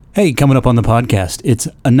Hey, coming up on the podcast, it's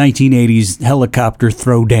a 1980s helicopter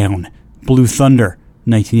throwdown. Blue Thunder,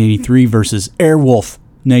 1983 versus Airwolf,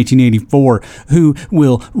 1984. Who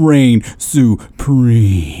will reign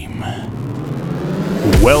supreme?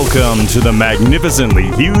 Welcome to the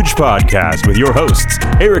Magnificently Huge Podcast with your hosts,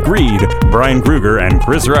 Eric Reed, Brian Kruger, and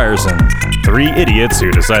Chris Ryerson. Three idiots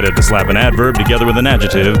who decided to slap an adverb together with an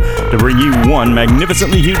adjective to bring you one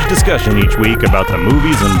magnificently huge discussion each week about the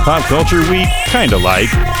movies and pop culture we kinda like,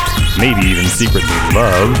 maybe even secretly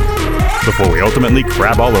love, before we ultimately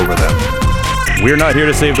crap all over them. We're not here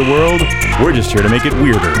to save the world, we're just here to make it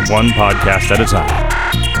weirder, one podcast at a time.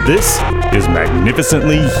 This is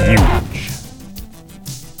Magnificently Huge.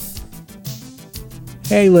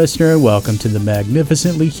 Hey listener, welcome to the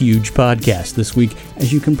Magnificently Huge Podcast. This week,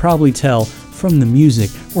 as you can probably tell from the music,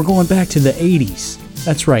 we're going back to the 80s.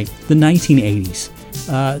 That's right, the 1980s.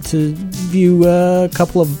 To view a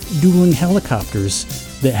couple of dueling helicopters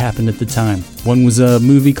that happened at the time. One was a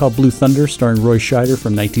movie called Blue Thunder, starring Roy Scheider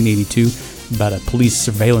from 1982, about a police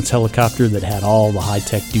surveillance helicopter that had all the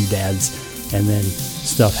high-tech doodads, and then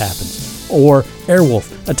stuff happens. Or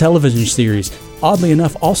Airwolf, a television series, oddly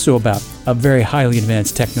enough, also about a very highly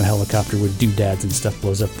advanced techno helicopter with doodads and stuff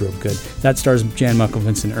blows up real good. That stars Jan Michael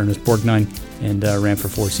and Ernest Borgnine and ran for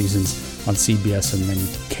 4 seasons on CBS and then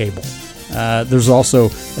cable. There's also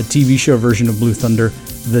a TV show version of Blue Thunder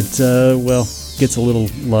that, gets a little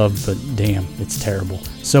love, but damn, it's terrible.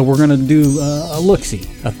 So we're going to do a look-see,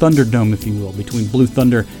 a Thunderdome, if you will, between Blue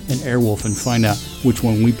Thunder and Airwolf and find out which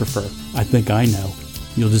one we prefer. I think I know.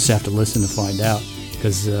 You'll just have to listen to find out,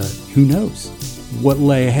 because who knows what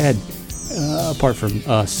lay ahead, apart from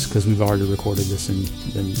us, because we've already recorded this and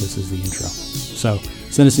then this is the intro. So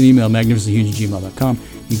send us an email, magnificenthuge@gmail.com.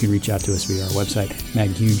 You can reach out to us via our website,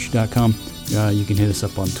 maghuge.com. You can hit us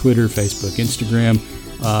up on Twitter, Facebook, Instagram,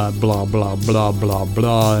 blah, blah, blah, blah,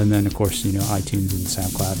 blah. And then, of course, iTunes and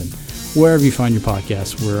SoundCloud and wherever you find your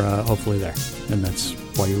podcasts, we're hopefully there. And that's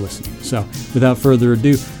why you're listening. So without further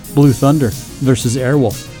ado, Blue Thunder versus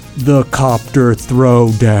Airwolf. The Copter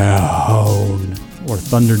Throwdown, or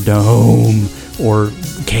Thunderdome, or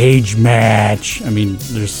Cage Match. I mean,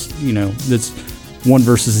 there's, it's one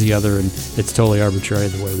versus the other, and it's totally arbitrary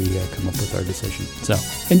the way we come up with our decision. So,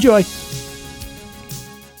 enjoy!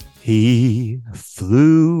 He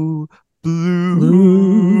flew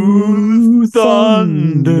blue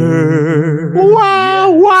thunder.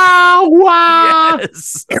 Wow, wow, wow!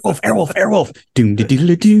 Yes! Airwolf, Airwolf, Airwolf! Doom, da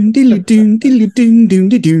diddle doom, diddle doom, diddle doom, doom,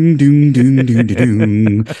 da doom, doom, doom, doom, da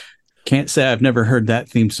doom. Can't say I've never heard that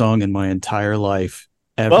theme song in my entire life.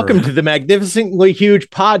 Ever. Welcome to the Magnificently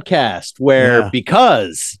Huge Podcast, where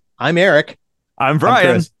because I'm Eric. I'm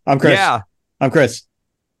Brian. I'm Chris. Yeah. I'm Chris.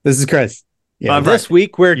 This is Chris. Yeah. This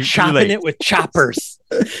week we're chopping it with choppers.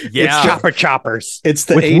 Yeah. It's choppers. It's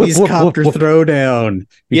the 80s Copter Throwdown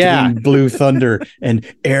between Blue Thunder and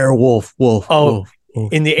Airwolf.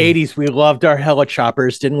 In the 80s, we loved our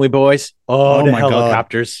helichoppers, didn't we, boys? Oh, the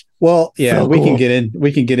helicopters. God. Well, yeah, so we cool. can get in.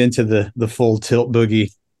 We can get into the full tilt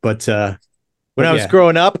boogie, but when I was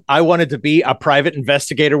growing up, I wanted to be a private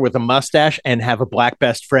investigator with a mustache and have a black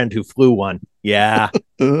best friend who flew one. Yeah.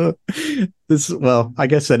 I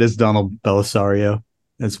guess that is Donald Belisario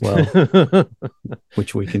as well,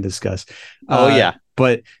 which we can discuss. Yeah.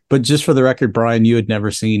 But just for the record, Brian, you had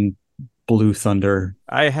never seen Blue Thunder.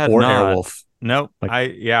 I had or not. Airwolf. Nope.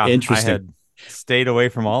 Interesting. I had stayed away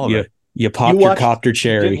from all of it. You popped your copter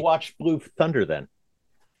cherry. You did watch Blue Thunder then.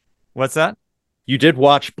 What's that? You did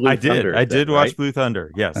watch Blue Thunder. I did watch right? Blue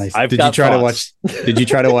Thunder. Yes. Nice. Did you try to watch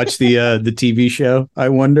the TV show? I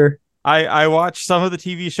wonder. I watched some of the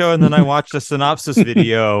TV show and then I watched a synopsis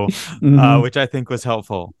video, which I think was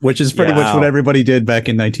helpful. Which is pretty much what everybody did back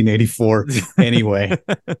in 1984 anyway.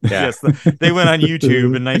 Yes, they went on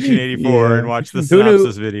YouTube in 1984 and watched the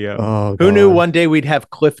synopsis video. Oh, who knew one day we'd have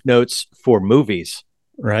cliff notes for movies?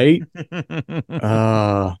 Right?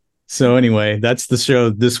 So anyway, that's the show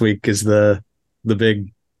this week, is the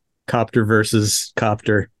big Copter versus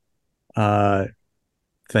Copter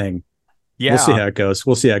thing. Yeah. We'll see how it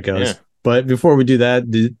goes. Yeah. But before we do that,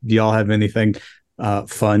 do y'all have anything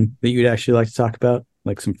fun that you'd actually like to talk about?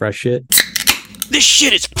 Like some fresh shit? This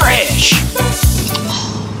shit is fresh.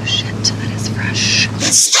 Oh, shit, that is fresh.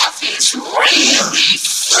 This stuff is really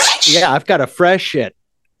fresh. Yeah, I've got a fresh shit.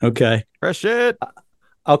 Okay. Fresh shit.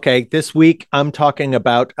 Okay, this week I'm talking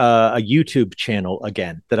about a YouTube channel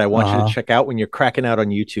again that I want you to check out when you're cracking out on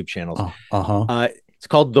YouTube channels. It's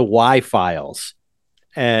called the Y Files.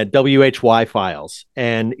 WHY Files,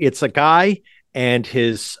 and it's a guy and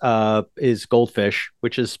his goldfish,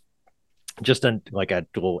 which is just like a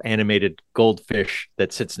little animated goldfish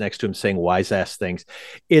that sits next to him saying wise ass things.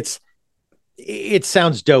 It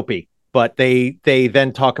sounds dopey, but they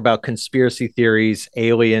then talk about conspiracy theories,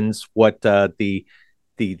 aliens, what the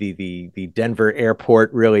Denver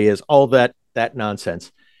airport really is, all that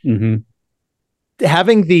nonsense. Mm-hmm.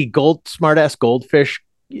 Having the smartass goldfish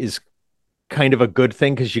is kind of a good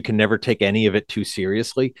thing because you can never take any of it too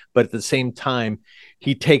seriously. But at the same time,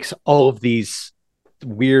 he takes all of these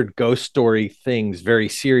weird ghost story things very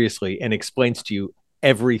seriously and explains to you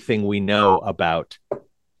everything we know about,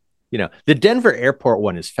 the Denver airport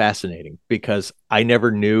one is fascinating because I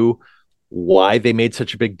never knew why they made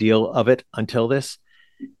such a big deal of it until this.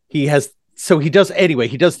 He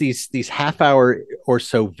does these half-hour or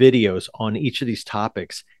so videos on each of these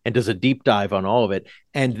topics and does a deep dive on all of it,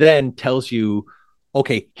 and then tells you,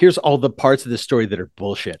 okay, here's all the parts of the story that are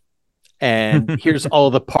bullshit, and here's all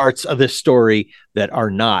the parts of the story that are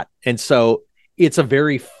not. And so it's a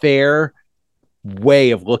very fair way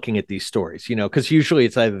of looking at these stories, because usually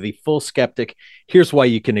it's either the full skeptic, here's why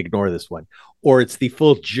you can ignore this one, or it's the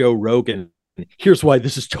full Joe Rogan, here's why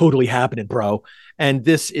this is totally happening, bro. And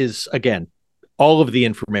this is, again, all of the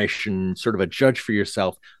information, sort of a judge for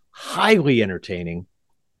yourself, highly entertaining.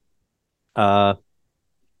 Yeah,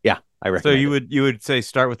 I recommend. So you would say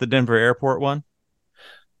start with the Denver airport one?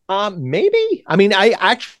 Maybe. I mean,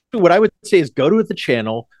 what I would say is go to the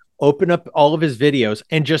channel, open up all of his videos,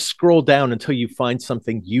 and just scroll down until you find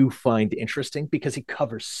something you find interesting, because he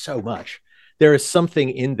covers so much. There is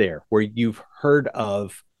something in there where you've heard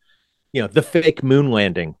of, the fake moon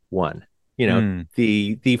landing one,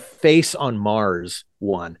 the face on Mars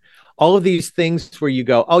one, all of these things where you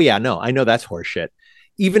go, oh yeah, no, I know that's horseshit.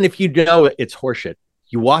 Even if you know it's horseshit,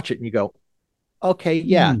 you watch it and you go, okay,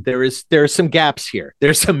 yeah, there are some gaps here.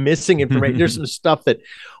 There's some missing information. There's some stuff that,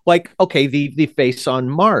 like, okay, the face on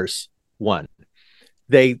Mars one.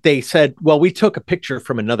 They said, well, we took a picture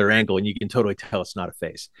from another angle and you can totally tell it's not a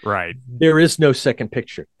face. Right. There is no second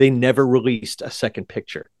picture. They never released a second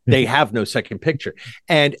picture. They have no second picture.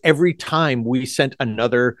 And every time we sent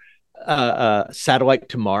another satellite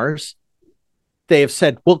to Mars, they have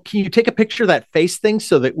said, well, can you take a picture of that face thing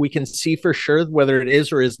so that we can see for sure whether it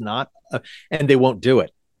is or is not? And they won't do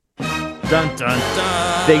it. Dun, dun,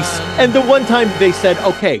 dun. And the one time they said,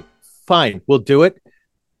 okay, fine, we'll do it.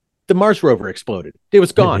 The Mars rover exploded. It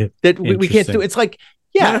was gone. That we can't do it. It's like,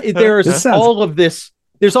 yeah, there's all of this.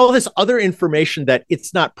 There's all this other information that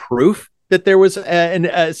it's not proof that there was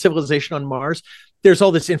a civilization on Mars. There's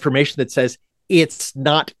all this information that says it's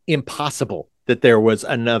not impossible that there was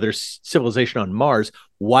another civilization on Mars.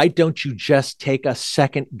 Why don't you just take a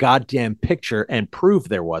second goddamn picture and prove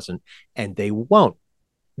there wasn't? And they won't.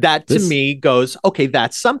 That to me goes, okay,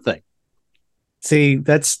 that's something. See,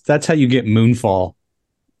 that's how you get moonfall.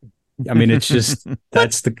 I mean, it's just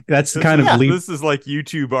that's the kind of leap. This is like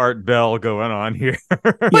YouTube Art Bell going on here.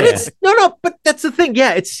 But it's but that's the thing.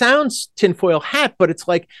 Yeah, it sounds tinfoil hat, but it's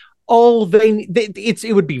like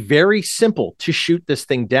it would be very simple to shoot this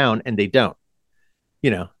thing down, and they don't.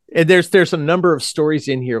 And there's a number of stories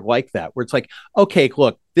in here like that where it's like, okay,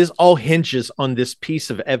 look, this all hinges on this piece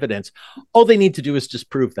of evidence. All they need to do is just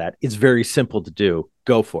prove that. It's very simple to do.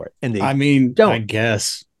 Go for it. And they don't. I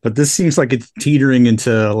guess. But this seems like it's teetering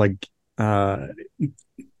into like John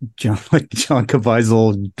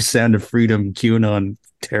Caviezel Sound of Freedom QAnon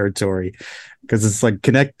territory, because it's like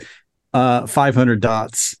connect 500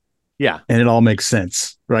 dots, and it all makes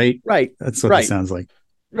sense, right? That's what it sounds like.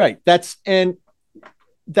 Right. That's the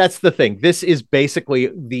thing. This is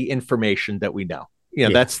basically the information that we know.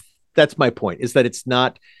 That's my point, is that it's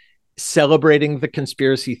not celebrating the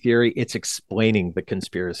conspiracy theory, it's explaining the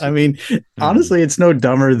conspiracy. I mean, honestly, it's no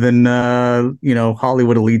dumber than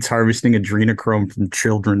Hollywood elites harvesting adrenochrome from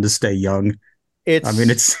children to stay young.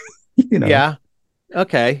 It's yeah,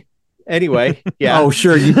 okay, anyway, yeah. Oh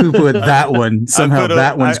sure, you poo-pooed that one. Somehow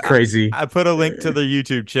that one's crazy. I put a link to the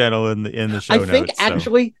YouTube channel in the show notes. I think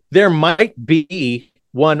actually there might be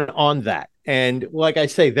one on that, and like I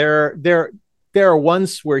say, there are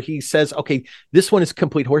ones where he says, okay, this one is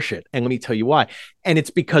complete horseshit, and let me tell you why. And it's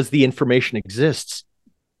because the information exists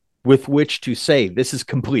with which to say this is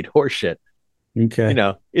complete horseshit.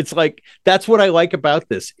 Okay. It's like, that's what I like about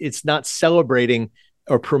this. It's not celebrating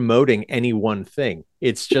or promoting any one thing.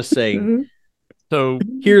 It's just saying, so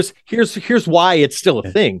here's why it's still a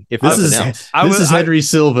thing. If this is Henry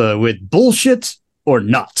Silva with bullshit or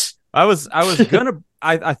not.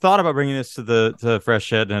 I thought about bringing this to the Fresh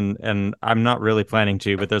Shed, and I'm not really planning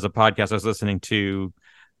to, but there's a podcast I was listening to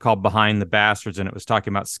called Behind the Bastards, and it was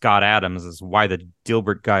talking about Scott Adams as why the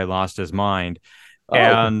Dilbert guy lost his mind.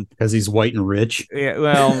 And because he's white and rich. Yeah,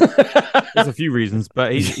 well, there's a few reasons,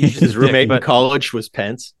 but he's his roommate in college was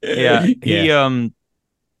Pence. Yeah,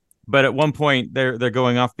 but at one point they're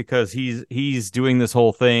going off because he's doing this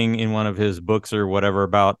whole thing in one of his books or whatever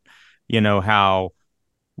about,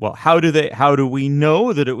 how do we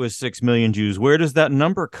know that it was 6 million Jews? Where does that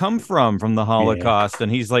number come from the Holocaust?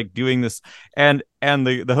 And he's like doing this, and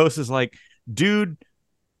the host is like, dude,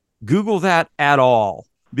 Google that at all,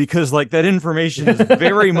 because like that information is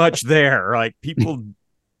very much there. Like people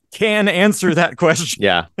can answer that question.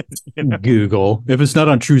 Yeah. Google. If it's not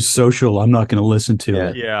on True Social, I'm not going to listen to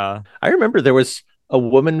it. Yeah. I remember there was a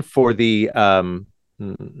woman for the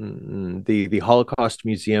Holocaust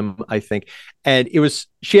Museum, I think, and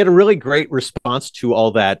she had a really great response to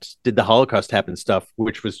all that did the Holocaust happen stuff,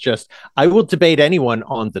 which was just, I will debate anyone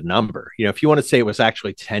on the number. If you want to say it was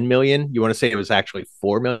actually 10 million, you want to say it was actually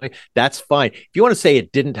 4 million, that's fine. If you want to say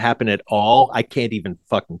it didn't happen at all, I can't even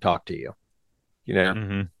fucking talk to you.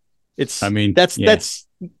 Mm-hmm. It's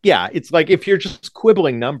it's like if you're just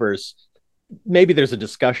quibbling numbers, maybe there's a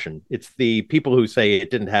discussion. It's the people who say it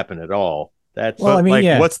didn't happen at all. That's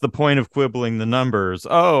what's the point of quibbling the numbers?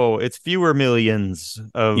 Oh, it's fewer millions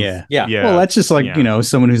of yeah. Well, that's just like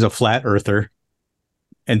someone who's a flat earther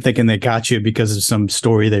and thinking they got you because of some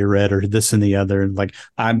story they read or this and the other, and like,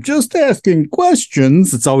 I'm just asking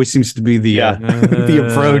questions. It always seems to be the the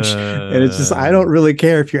approach, and it's just, I don't really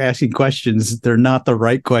care if you're asking questions. They're not the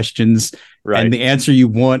right questions, right? And the answer you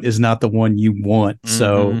want is not the one you want.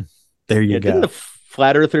 So there you go. Didn't the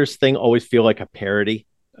flat earthers thing always feel like a parody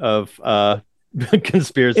of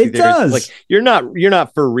conspiracy theories? Does. Like you're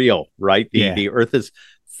not for real, right? The earth is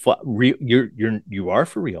real. You are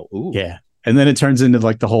for real. Ooh. Yeah. And then it turns into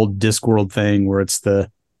like the whole Discworld thing where it's the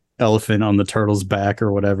elephant on the turtle's back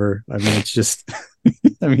or whatever. I mean, it's just,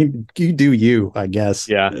 you do you, I guess.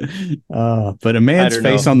 Yeah. But a man's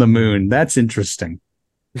face on the moon, that's interesting.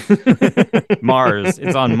 Mars.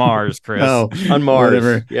 It's on Mars, Chris. Oh, on Mars.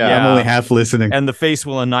 Whatever. Yeah. I'm only half listening. And the face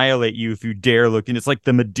will annihilate you if you dare look. And it's like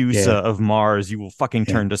the Medusa of Mars. You will fucking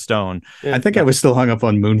turn to stone. I think I was still hung up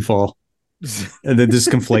on Moonfall and then just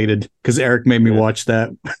conflated because Eric made me watch that.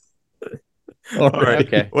 All right.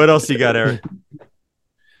 Okay. What else you got, Eric?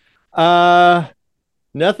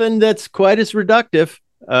 Nothing that's quite as reductive.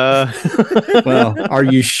 Well, are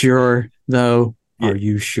you sure though? Are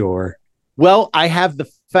you sure? Well, I have the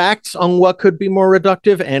facts on what could be more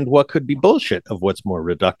reductive and what could be bullshit of what's more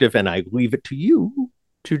reductive, and I leave it to you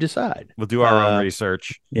to decide. We'll do our own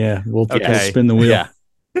research. Yeah, we'll spin the wheel. Yeah.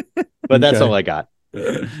 But that's all I got.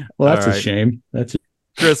 Well, that's a shame.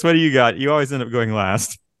 Chris, what do you got? You always end up going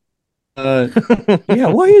last. Yeah,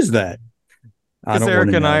 why is that? Because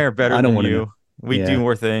Eric and I are better than you. We do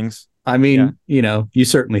more things. I mean, you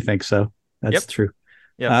certainly think so. That's true.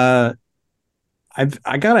 Yeah.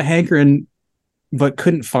 I got a hankering, but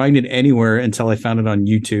couldn't find it anywhere until I found it on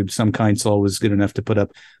YouTube. Some kind soul was good enough to put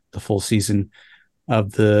up the full season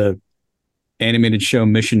of the animated show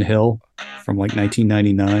Mission Hill from like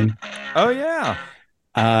 1999. Oh yeah.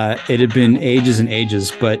 It had been ages and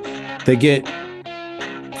ages, but they get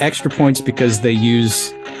extra points because they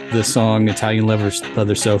use the song Italian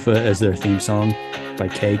Leather Sofa as their theme song by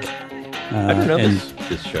Cake. I don't know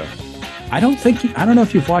this show. I don't know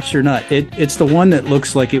if you've watched it or not. It's the one that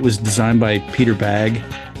looks like it was designed by Peter Bagg,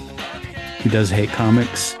 who does Hate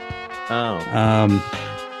Comics. Oh.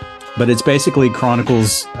 But it's basically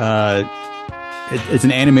chronicles, it's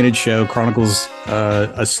an animated show, chronicles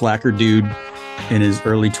a slacker dude in his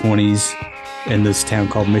early 20s in this town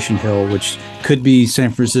called Mission Hill, which could be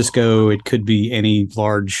San Francisco. It could be any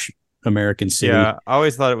large American city. Yeah, I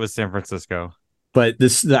always thought it was San Francisco. But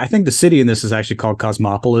I think the city in this is actually called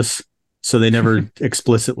Cosmopolis. So they never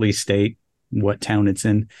explicitly state what town it's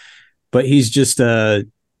in. But he's just a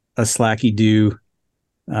slacky dude,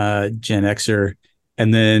 Gen Xer.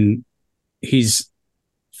 And then he's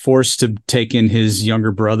forced to take in his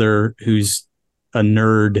younger brother, who's a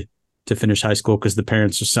nerd, to finish high school because the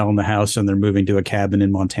parents are selling the house and they're moving to a cabin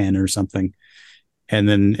in Montana or something. And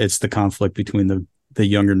then it's the conflict between the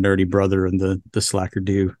younger nerdy brother and the slacker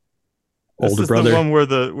dude. Older brother. The one where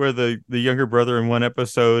the younger brother in one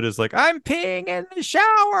episode is like, I'm peeing in the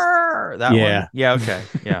shower. That one. Yeah. Okay.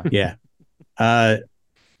 Yeah. Yeah.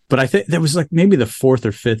 But I think there was like maybe the fourth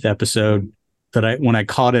or fifth episode that when I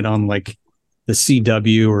caught it on like the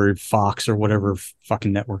CW or Fox or whatever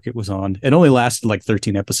fucking network it was on. It only lasted like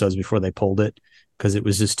 13 episodes before they pulled it because it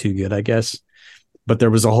was just too good, I guess. But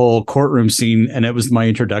there was a whole courtroom scene and it was my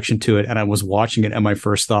introduction to it. And I was watching it and my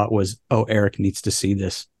first thought was, oh, Eric needs to see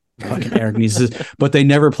this. Fucking Eric needs this. But they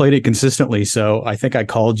never played it consistently. So I think I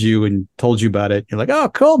called you and told you about it. You're like, oh,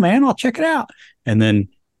 cool, man. I'll check it out. And then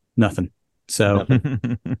nothing. So,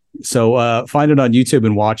 find it on YouTube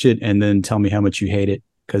and watch it, and then tell me how much you hate it.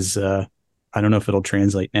 Because I don't know if it'll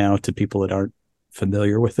translate now to people that aren't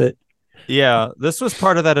familiar with it. Yeah, this was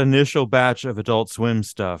part of that initial batch of Adult Swim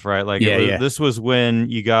stuff, right? Like, this was when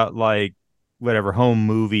you got like whatever Home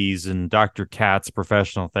Movies and Dr. Katz,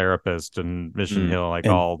 Professional Therapist, and Mission Hill, like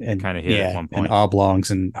all kind of hit at one point. And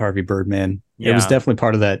Oblongs and Harvey Birdman. Yeah. It was definitely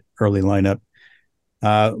part of that early lineup.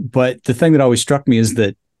 But the thing that always struck me is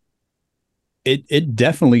that it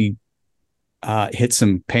definitely hit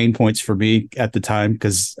some pain points for me at the time,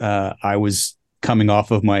 because I was coming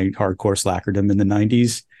off of my hardcore slackerdom in the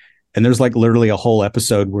 90s. And there's like literally a whole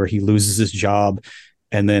episode where he loses his job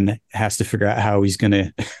and then has to figure out how he's going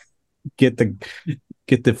to get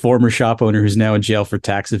the former shop owner who's now in jail for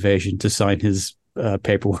tax evasion to sign his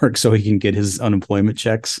paperwork so he can get his unemployment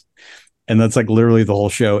checks. And that's like literally the whole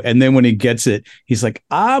show. And then when he gets it, he's like,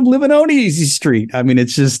 I'm living on Easy Street. I mean,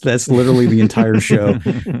 that's literally the entire show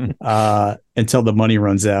until the money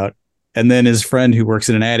runs out. And then his friend who works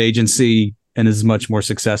in an ad agency and is much more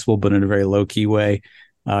successful, but in a very low key way,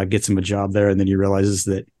 gets him a job there. And then he realizes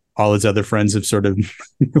that all his other friends have sort of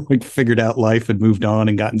like figured out life and moved on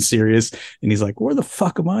and gotten serious. And he's like, where the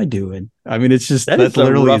fuck am I doing? I mean, it's just, that's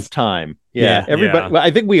literally a rough time. Yeah. Everybody,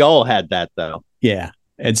 I think we all had that though. Yeah.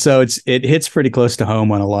 And so it hits pretty close to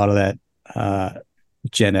home on a lot of that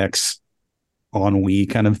Gen X ennui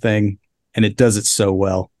kind of thing. And it does it so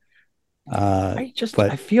well. I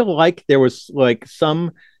feel like there was like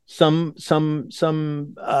some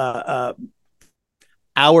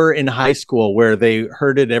hour in high school where they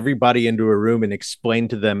herded everybody into a room and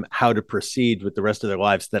explained to them how to proceed with the rest of their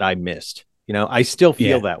lives that I missed. You know, I still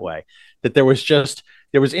feel that way, that there was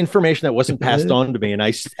information that wasn't passed on to me. And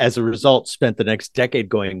I, as a result, spent the next decade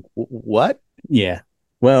going, what? Yeah.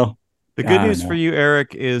 Well, the good news for you,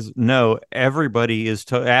 Eric, is no, everybody is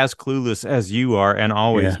as clueless as you are and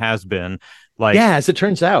always has been. Like, yeah, as it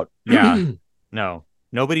turns out. Yeah. No.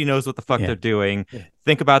 Nobody knows what the fuck they're doing. Yeah.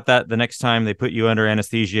 Think about that the next time they put you under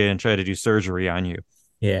anesthesia and try to do surgery on you.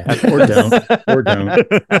 Yeah, or don't.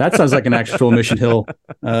 That sounds like an actual Mission Hill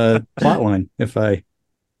plotline, if I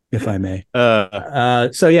may.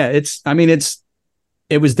 So yeah,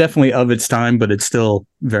 it was definitely of its time, but it's still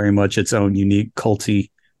very much its own unique culty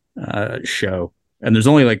show. And there's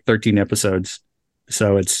only like 13 episodes,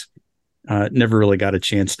 so it's never really got a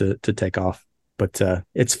chance to take off. But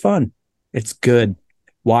it's fun. It's good.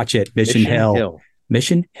 Watch it. Mission Hill.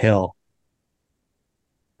 Mission Hill.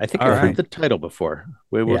 I think I've heard the title before.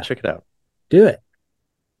 We'll check it out. Do it.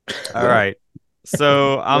 All right.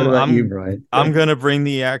 So I'm gonna bring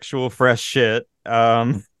the actual fresh shit.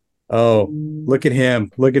 Oh, look at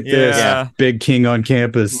him! Look at this big king on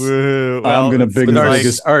campus. Well, I'm gonna big our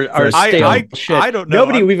shit. I don't know.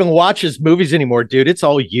 Nobody even watches movies anymore, dude. It's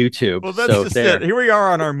all YouTube. Well, that's just it. Here we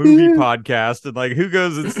are on our movie podcast, and like, who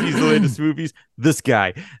goes and sees the latest movies? This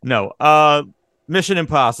guy. No. Mission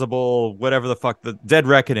Impossible, whatever the fuck, the Dead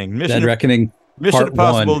Reckoning. Mission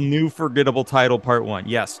Impossible, New Forgettable Title, Part 1.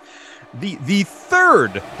 Yes. The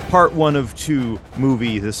third Part 1 of 2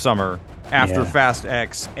 movie this summer after Fast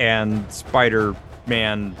X and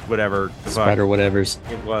Spider-Man, whatever. Spider whatevers.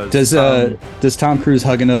 It was. Does Tom Cruise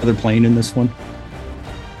hug another plane in this one?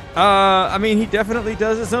 I mean, he definitely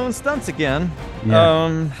does his own stunts again.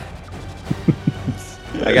 Yeah.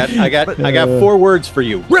 I got 4 words for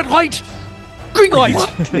you. Red light! Green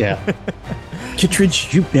light! Yeah.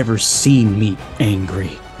 Kittredge, you've never seen me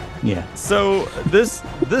angry. Yeah. So this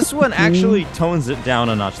one actually tones it down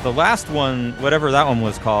a notch. The last one, whatever that one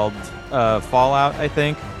was called, Fallout, I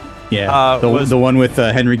think. Yeah. The one with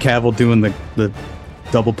Henry Cavill doing the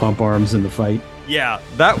double pump arms in the fight. Yeah.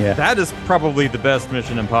 That is probably the best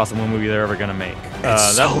Mission Impossible movie they're ever gonna make.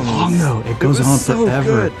 It's so long though. It goes on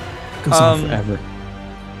forever. It goes on forever.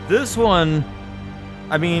 This one,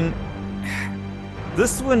 I mean,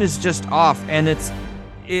 this one is just off, and it's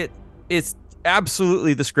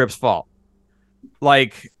absolutely the script's fault.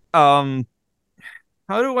 Like, how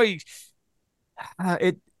do I?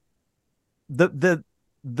 The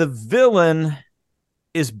villain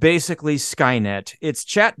is basically Skynet. It's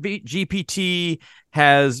GPT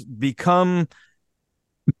has become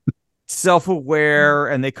self-aware,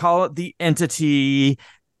 and they call it the Entity.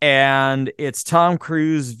 And it's Tom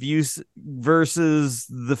Cruise versus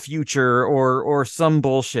the future or some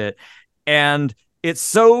bullshit. And it's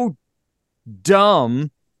so dumb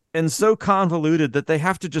and so convoluted that they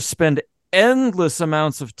have to just spend endless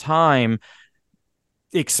amounts of time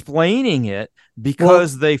explaining it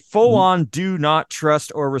because they full on do not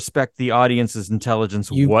trust or respect the audience's intelligence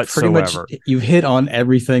whatsoever. You've hit on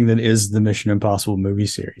everything that is the Mission Impossible movie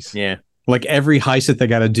series. Yeah. Like every heist that they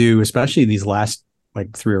got to do, especially these last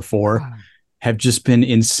like 3 or 4, have just been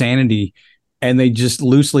insanity. And they just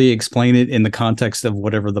loosely explain it in the context of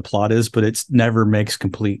whatever the plot is, but it never makes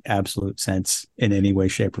complete, absolute sense in any way,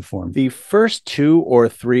 shape, or form. The first 2 or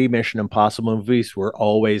 3 Mission Impossible movies were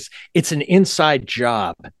always, it's an inside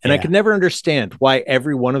job. And I could never understand why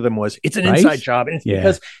every one of them was, it's an inside job. And it's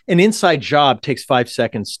because an inside job takes 5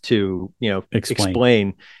 seconds to,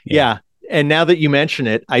 explain. Yeah. And now that you mention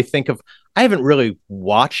it, I haven't really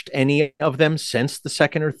watched any of them since the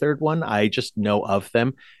second or third one. I just know of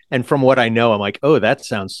them. And from what I know, I'm like, oh, that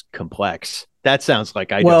sounds complex. That sounds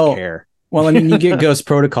like I don't care. Well, I mean, you get Ghost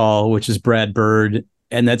Protocol, which is Brad Bird,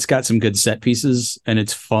 and that's got some good set pieces, and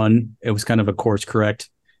it's fun. It was kind of a course correct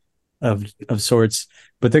of sorts.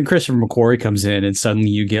 But then Christopher McQuarrie comes in, and suddenly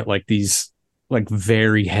you get like these like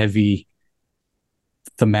very heavy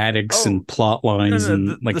thematics and plot lines,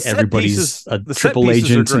 and like everybody's a triple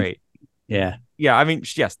agent. Are great. Yeah. I mean,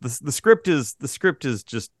 yes, the script is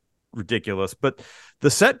just ridiculous, but the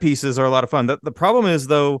set pieces are a lot of fun. The problem is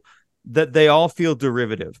though that they all feel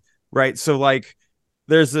derivative, right? So like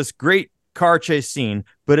there's this great car chase scene,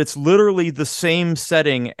 but it's literally the same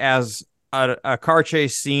setting as a car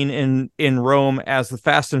chase scene in Rome as the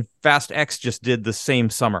Fast X just did the same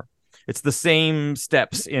summer. It's the same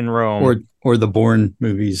steps in Rome or the Bourne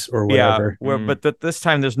movies or whatever. But this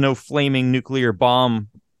time there's no flaming nuclear bomb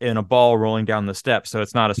in a ball rolling down the steps, so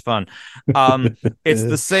it's not as fun. It's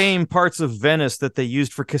the same parts of Venice that they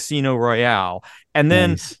used for Casino Royale, and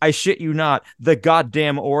then I shit you not, the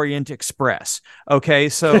goddamn Orient Express. Okay,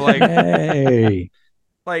 so like,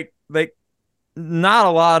 like not a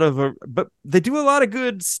lot of, but they do a lot of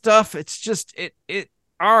good stuff. It's just it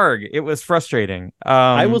was frustrating.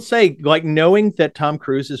 I will say, like, knowing that Tom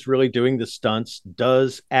Cruise is really doing the stunts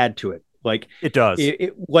does add to it. Like it does.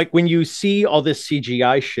 Like when you see all this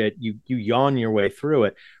CGI shit, you yawn your way through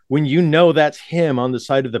it. When you know that's him on the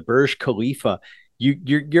side of the Burj Khalifa,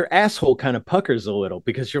 your asshole kind of puckers a little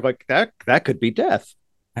because you're like, that could be death.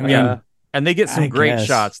 I mean, and they get some great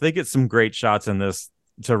shots. They get some great shots in this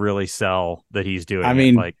to really sell that he's doing. I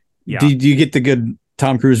mean, do you get the good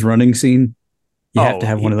Tom Cruise running scene? You have to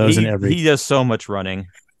have one of those in every. He does so much running.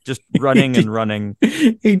 Just running and running.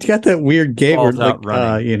 He got that weird gait where, like,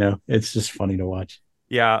 it's just funny to watch.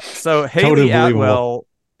 Yeah. So Haley Atwell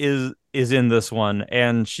is in this one,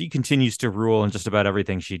 and she continues to rule in just about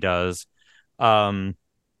everything she does. And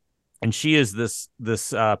she is this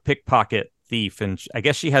pickpocket thief, and I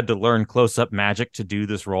guess she had to learn close up magic to do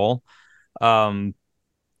this role.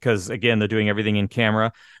 Because again, they're doing everything in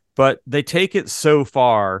camera, but they take it so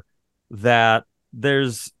far that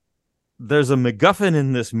there's a MacGuffin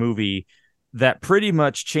in this movie that pretty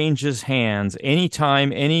much changes hands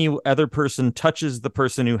anytime any other person touches the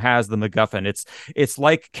person who has the MacGuffin. It's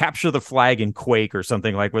like Capture the Flag in Quake or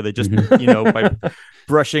something, like where they just, by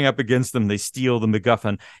brushing up against them, they steal the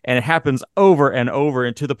MacGuffin. And it happens over and over,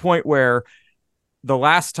 and to the point where the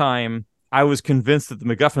last time I was convinced that the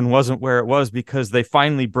MacGuffin wasn't where it was because they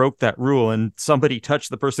finally broke that rule and somebody touched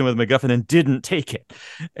the person with the MacGuffin and didn't take it.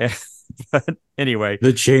 But anyway,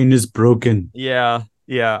 the chain is broken. Yeah.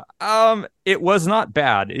 It was not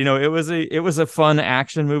bad. It was a fun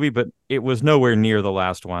action movie, but it was nowhere near the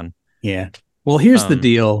last one. Yeah. Well, here's the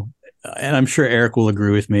deal, and I'm sure Eric will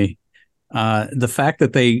agree with me. The fact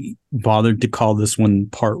that they bothered to call this one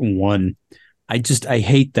part 1, I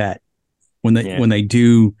hate that when they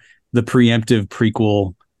do the preemptive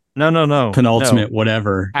prequel. No. Penultimate,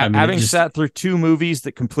 whatever. Having sat through 2 movies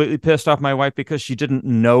that completely pissed off my wife because she didn't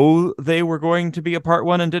know they were going to be a part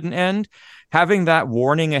 1 and didn't end, having that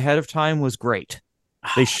warning ahead of time was great.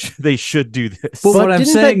 They should do this. But what I'm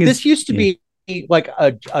saying is, this used to be like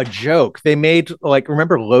a joke. They made, like,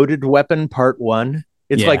 remember Loaded Weapon Part 1?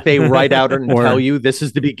 It's like they write out and tell you this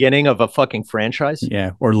is the beginning of a fucking franchise.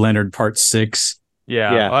 Yeah, or Leonard Part 6.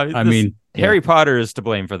 Yeah. Harry Potter is to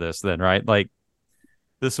blame for this then, right? Like,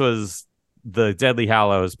 this was the Deadly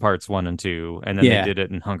Hallows parts 1 and 2, and then they did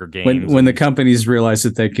it in Hunger Games. When the companies realized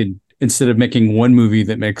that they could, instead of making one movie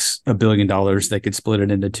that makes $1 billion, they could split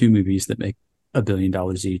it into 2 movies that make $1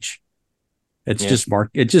 billion each. It's just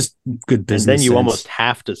good business. And then you sense. almost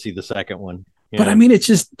have to see the second one. But I mean, it's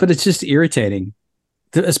just irritating,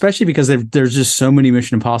 especially because there's just so many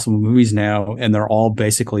Mission Impossible movies now, and they're all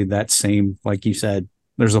basically that same. Like you said,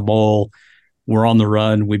 there's a bowl. We're on the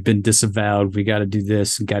run. We've been disavowed. We got to do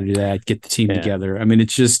this and got to do that. Get the team together. I mean,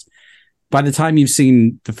 it's just, by the time you've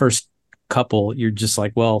seen the first couple, you're just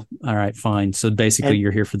like, well, all right, fine. So basically,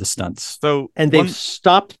 you're here for the stunts. So they've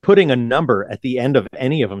stopped putting a number at the end of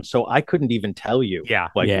any of them, so I couldn't even tell you,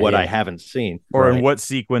 what I haven't seen, or in what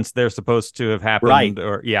sequence they're supposed to have happened,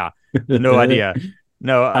 or no idea.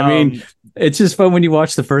 No, I mean, it's just fun when you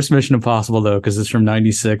watch the first Mission Impossible though, because it's from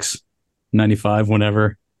 96, 95,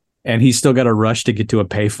 whenever, and he's still got to rush to get to a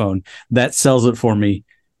payphone. That sells it for me.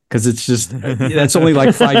 Because it's just, that's only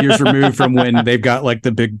like 5 years removed from when they've got like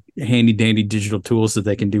the big handy dandy digital tools that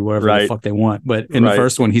they can do whatever the fuck they want. But in the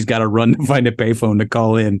first one, he's got to run to find a payphone to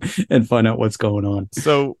call in and find out what's going on.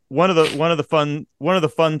 So one of the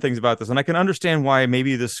fun things about this, and I can understand why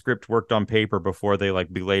maybe this script worked on paper before they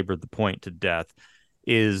like belabored the point to death,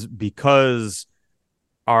 is because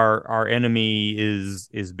our enemy is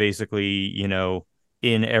basically,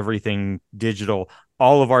 in everything digital.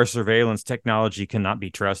 All of our surveillance technology cannot be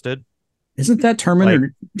trusted. Isn't that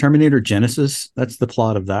Terminator Genesis? That's the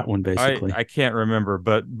plot of that one, basically. I can't remember,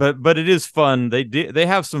 but it is fun. They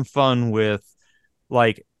have some fun with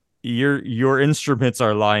like your instruments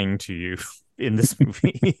are lying to you in this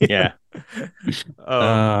movie. Yeah.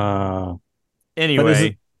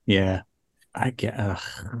 Anyway, I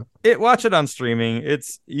get watch it on streaming.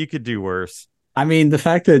 You could do worse. I mean, the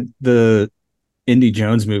fact that the Indy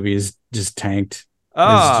Jones movie is just tanked.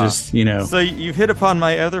 So you've hit upon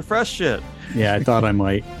my other fresh shit. Yeah, I thought I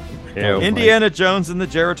might. Indiana Jones and the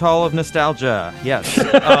Geritol of Nostalgia. Yes.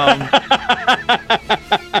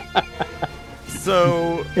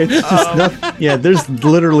 So it's just there's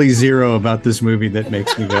literally zero about this movie that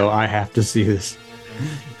makes me go, I have to see this.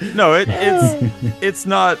 No, it's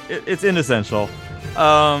not. It's inessential.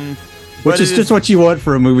 Which is just what you want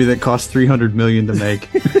for a movie that cost $300 million to make.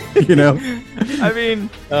 I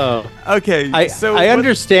mean, okay. I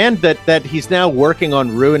understand that he's now working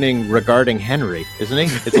on ruining Regarding Henry, isn't he?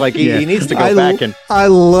 It's like he needs to go back and. I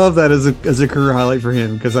love that as a career highlight for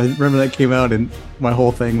him, because I remember that came out and my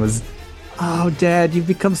whole thing was, oh, Dad, you've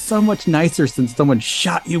become so much nicer since someone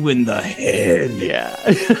shot you in the head. Yeah.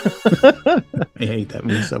 I hate that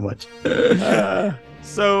movie so much.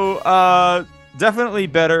 Definitely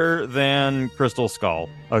better than Crystal Skull.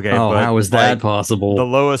 Okay. Oh, how is that possible? The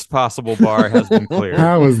lowest possible bar has been cleared.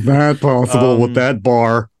 How is that possible with that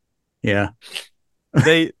bar? Yeah.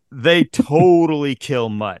 They totally kill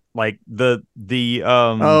Mutt. Like the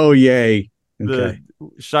oh yay. Okay.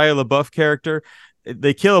 The Shia LaBeouf character,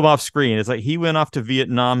 they kill him off screen. It's like he went off to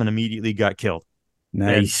Vietnam and immediately got killed.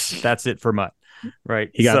 Nice. And that's it for Mutt. Right.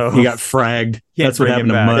 He got fragged. That's what happened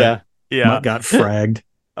to Mutt. Yeah. Mutt got fragged.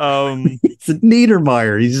 It's a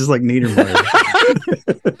Niedermeyer. He's just like Niedermeyer.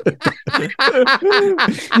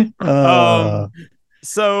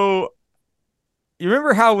 So you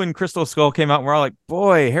remember how when Crystal Skull came out, we're all like,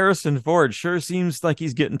 boy, Harrison Ford sure seems like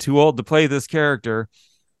he's getting too old to play this character.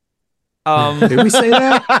 Did we say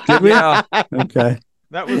that? Did we? Yeah. Okay.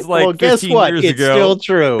 That was like 15 years ago. It's still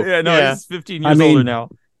true. Yeah, no, he's 15 years older now.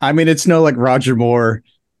 I mean, it's no like Roger Moore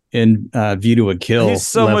in View to a Kill. He's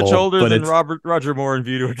so much older than Roger Moore in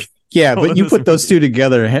View to a Kill. Yeah, but you put those two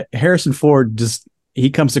together, Harrison Ford he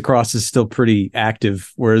comes across as still pretty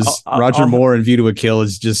active, whereas Roger Moore in View to a Kill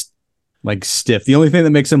is just like stiff. The only thing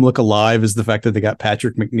that makes him look alive is the fact that they got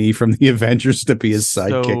Patrick McNee from the Avengers to be his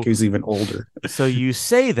sidekick, who's even older. So you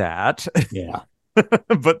say that. Yeah.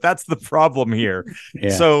 But that's the problem here. Yeah.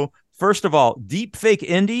 So first of all, deep fake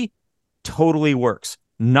Indy totally works.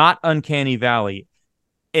 Not Uncanny Valley.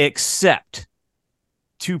 Except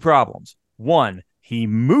two problems. One, he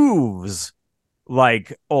moves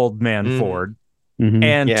like Old Man Ford. Mm-hmm.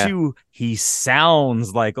 And two, he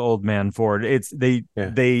sounds like Old Man Ford. His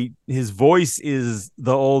voice is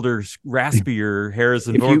the older, raspier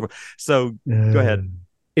Harrison Ford. So go ahead.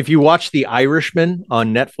 If you watch The Irishman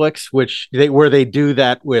on Netflix, where they do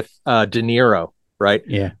that with De Niro, right?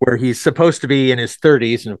 Yeah. Where he's supposed to be in his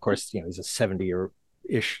 30s, and of course, he's a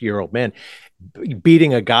 70-ish-year-old man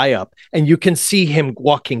beating a guy up, and you can see him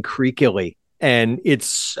walking creakily, and it's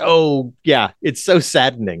so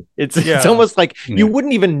saddening. It's almost like you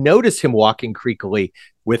wouldn't even notice him walking creakily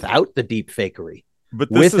without the deep fakery.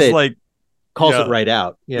 But this is like calls it right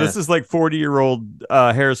out. Yeah. This is like 40-year-old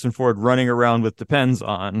Harrison Ford running around with Depends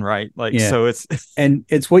on, right? Like so it's and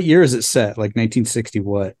it's what year is it set? Like 1960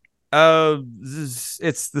 what? It's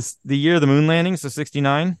the year of the moon landing, so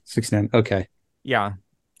 69. 69. Okay. Yeah.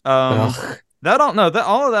 That don't know that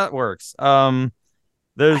all of that works.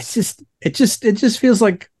 It just feels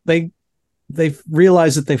like they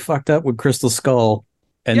realized that they fucked up with Crystal Skull,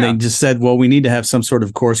 and they just said, well, we need to have some sort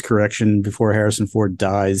of course correction before Harrison Ford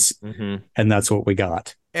dies, and that's what we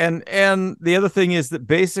got. And the other thing is that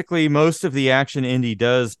basically most of the action Indy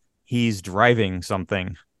does, he's driving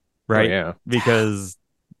something, right? Oh, yeah. Because,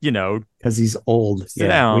 because he's old. Sit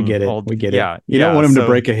down, we get it. old. We get Yeah, it. You don't want him to so-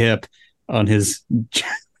 break a hip on his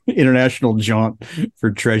international jaunt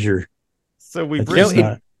for treasure. So we That's bring just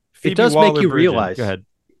not- It does make you Waller-Bridge in. realize. Go ahead.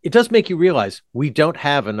 It does make you realize we don't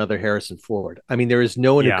have another Harrison Ford. I mean, there is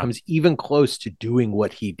no one who comes even close to doing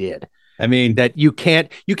what he did. I mean, that you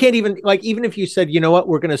can't even, like, even if you said, you know what,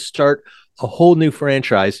 we're going to start a whole new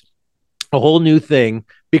franchise, a whole new thing,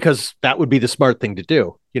 because that would be the smart thing to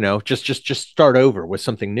do. Just start over with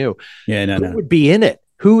something new. Yeah, no. Who would be in it?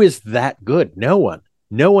 Who is that good? No one.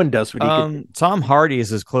 No one does what he could. Tom Hardy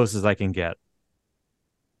is as close as I can get.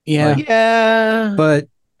 Yeah, yeah, but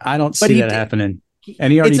I don't see that happening.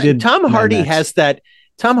 And he already did. Tom Hardy has that.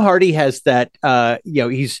 Tom Hardy has that.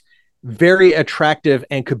 He's very attractive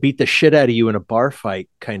and could beat the shit out of you in a bar fight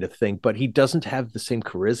kind of thing, but he doesn't have the same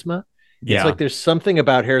charisma. Yeah. It's like there's something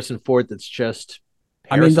about Harrison Ford that's just.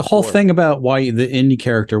 The whole thing about why the Indy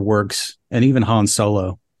character works, and even Han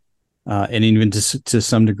Solo, and even to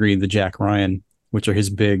some degree the Jack Ryan, which are his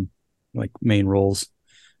big, like, main roles,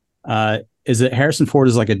 is that Harrison Ford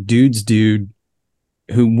is like a dude's dude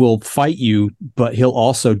who will fight you, but he'll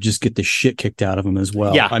also just get the shit kicked out of him as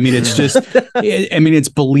well. Yeah. I mean, it's just, it's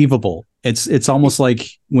believable. It's almost like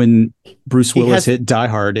when Bruce Willis hit Die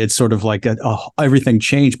Hard, it's sort of like everything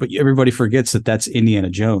changed, but everybody forgets that that's Indiana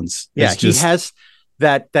Jones. Yeah. He has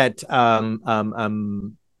that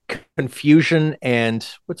confusion and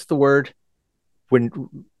what's the word?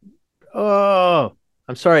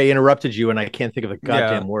 I'm sorry I interrupted you and I can't think of the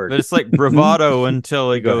goddamn word. But it's like bravado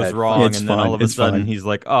until it goes ahead. wrong, It's and then fine. all of a It's sudden fine. he's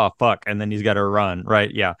like, "Oh fuck!" and then he's got to run.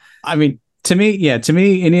 Right? Yeah. I mean, to me,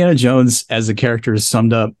 Indiana Jones as a character is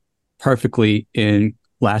summed up perfectly in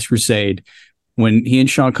Last Crusade, when he and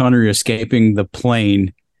Sean Connery are escaping the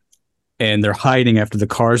plane and they're hiding after the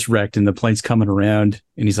car's wrecked and the plane's coming around,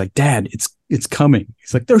 and he's like, "Dad, it's coming."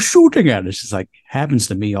 He's like, "They're shooting at us." It's like, happens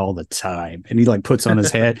to me all the time. And he like puts on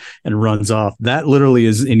his hat and runs off. That literally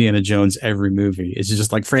is Indiana Jones every movie. It's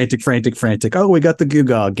just like frantic. Oh, we got the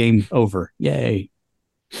Google, game over. Yay.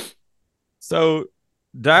 So,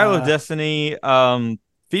 Dial of Destiny,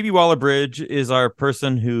 Phoebe Waller-Bridge is our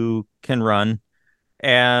person who can run,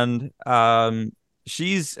 and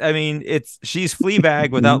she's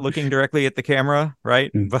Fleabag without looking directly at the camera,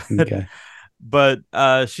 right? But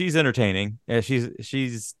she's entertaining. Yeah,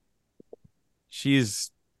 she's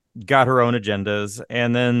got her own agendas,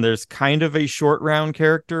 and then there's kind of a short round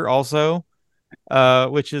character also,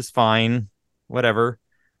 which is fine, whatever.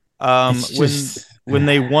 When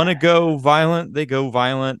they want to go violent, they go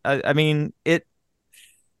violent. I mean,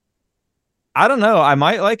 I don't know. I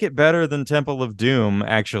might like it better than Temple of Doom,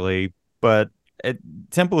 actually, but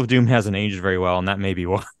Temple of Doom hasn't aged very well, and that may be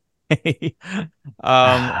why. It's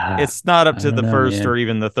not up to the first or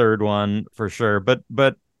even the third one for sure, but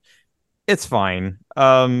it's fine.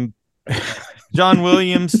 John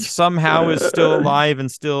Williams somehow is still alive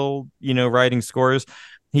and still, writing scores.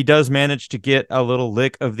 He does manage to get a little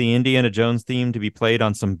lick of the Indiana Jones theme to be played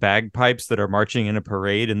on some bagpipes that are marching in a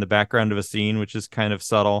parade in the background of a scene, which is kind of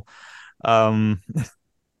subtle. Blink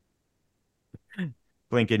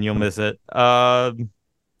and you'll miss it. Yeah,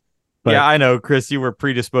 I know, Chris, you were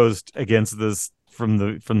predisposed against this from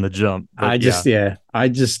the jump. I'm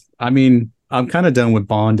kind of done with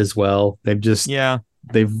Bond as well. They've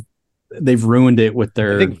ruined it with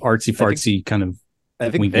their artsy-fartsy kind of. I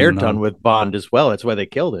think they're done with Bond as well. That's why they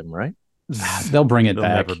killed him, right? They'll bring it They'll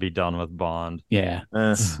back. never be done with Bond. Yeah.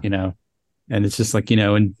 And it's just like,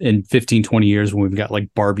 in 15, 20 years when we've got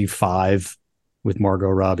like Barbie 5 with Margot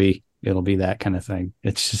Robbie, it'll be that kind of thing.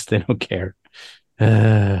 It's just, they don't care.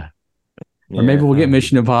 Or maybe we'll get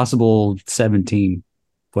Mission Impossible 17,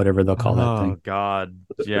 whatever they'll call that thing. Oh God.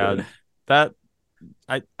 Yeah. That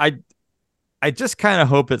I just kind of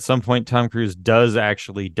hope at some point Tom Cruise does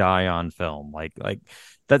actually die on film. Like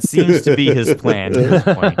that seems to be his plan at this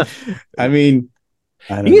point. I mean,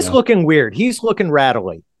 he's looking weird. He's looking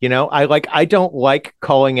rattly. I don't like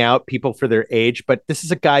calling out people for their age, but this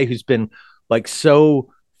is a guy who's been like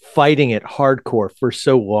so fighting it hardcore for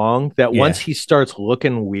so long that once he starts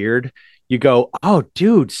looking weird, you go, "Oh,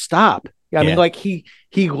 dude, stop." I mean, like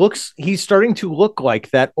he's starting to look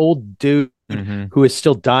like that old dude who is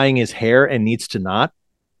still dyeing his hair and needs to not,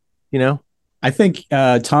 I think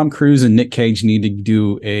Tom Cruise and Nick Cage need to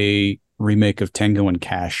do a remake of Tango and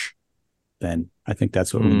Cash. Then I think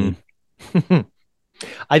that's what we need.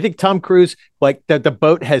 I think Tom Cruise, like the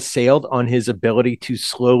boat has sailed on his ability to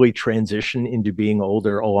slowly transition into being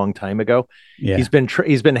older a long time ago. Yeah. He's been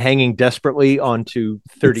hanging desperately onto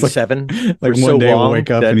 37. Like one day we'll wake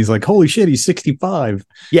up and he's like, "Holy shit, he's 65."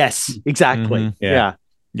 Yes, exactly. Yeah.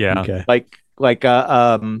 Yeah. Okay. Like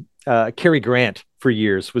Cary Grant for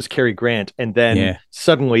years was Cary Grant, and then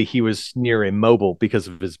suddenly he was near immobile because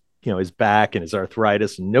of his his back and his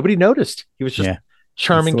arthritis, and nobody noticed. He was just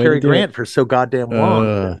charming Cary Grant for so goddamn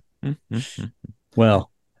long.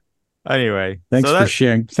 Well, anyway, thanks for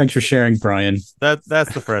sharing, Brian. That's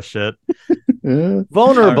the fresh shit.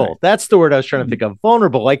 Vulnerable. Right. That's the word I was trying to think of.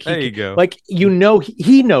 Vulnerable. Like there you go. Like he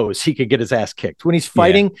knows he could get his ass kicked when he's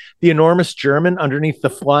fighting the enormous German underneath the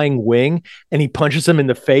flying wing, and he punches him in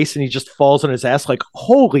the face, and he just falls on his ass. Like,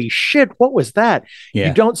 holy shit, what was that? Yeah.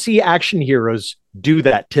 You don't see action heroes do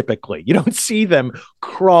that typically. You don't see them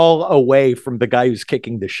crawl away from the guy who's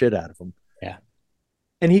kicking the shit out of them. Yeah,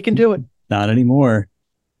 and he can do it. Not anymore.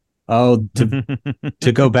 Oh,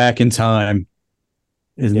 to go back in time.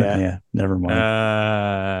 Isn't it? Yeah, never mind.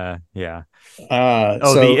 The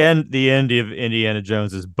end of Indiana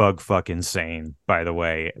Jones is bug fuck insane, by the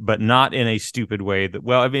way, but not in a stupid way.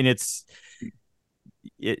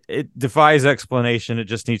 It defies explanation. It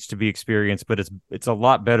just needs to be experienced, but it's a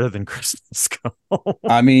lot better than Crystal Skull.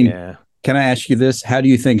 I mean, can I ask you this? How do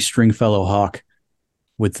you think Stringfellow Hawk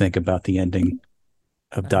would think about the ending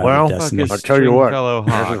of Dive of Destiny? I'll tell you what.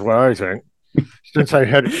 This is what I think. Since I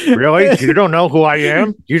had really, you don't know who I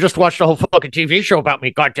am. You just watched the whole fucking TV show about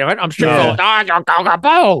me. God damn it! I'm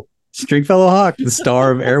Stringfellow. Stringfellow Hawk, the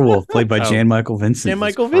star of Airwolf, played by Jan Michael Vincent. Jan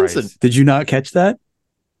Michael Vincent. Did you not catch that?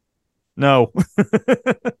 No.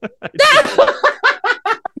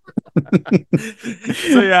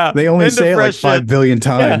 So yeah, they only say it like 5 billion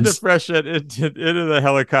times. To fresh it into the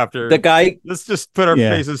helicopter. The guy. Let's just put our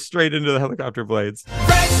faces straight into the helicopter blades.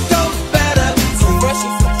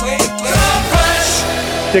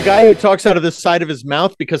 The guy who talks out of the side of his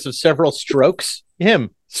mouth because of several strokes.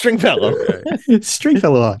 Him, Stringfellow.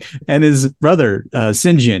 Stringfellow Hawk. And his brother,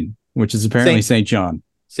 Sinjin, which is apparently St. John.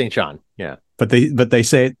 St. John, yeah. But they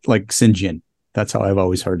say it like Sinjin. That's how I've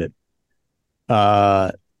always heard it.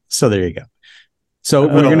 So there you go. So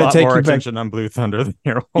we're going to take more you attention on Blue Thunder than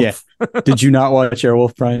Airwolf. Yeah. Did you not watch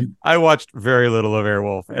Airwolf, Brian? I watched very little of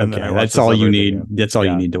Airwolf. And okay, that's all you need. Video. That's all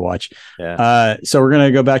you need to watch. Yeah. So we're going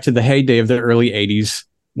to go back to the heyday of the early 80s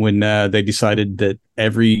when they decided that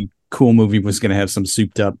every cool movie was going to have some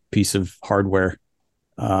souped up piece of hardware,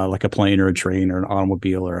 like a plane or a train or an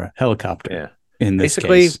automobile or a helicopter. Yeah. In this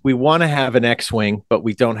Basically, case, we want to have an X-Wing, but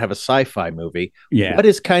we don't have a sci-fi movie. Yeah. What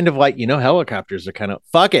is kind of like, helicopters are kind of,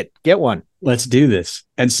 fuck it, get one. Let's do this.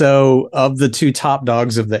 And so of the two top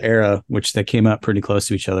dogs of the era, which they came out pretty close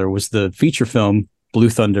to each other, was the feature film Blue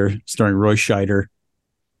Thunder, starring Roy Scheider,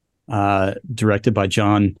 directed by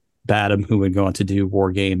John Badham, who would go on to do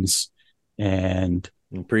War Games and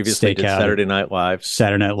previously did Saturday Night Live,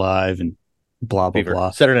 and blah, blah, blah.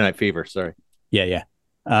 Saturday Night Fever, sorry. Yeah.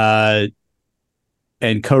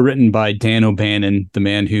 And co-written by Dan O'Bannon, the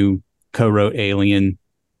man who co-wrote Alien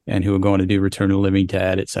and who would go on to do Return of the Living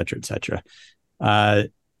Dead, et cetera, et cetera.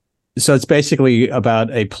 So it's basically about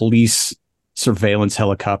a police surveillance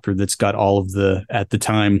helicopter that's got all of the, at the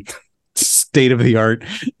time, state-of-the-art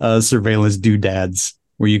surveillance doodads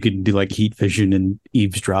where you could do like heat vision and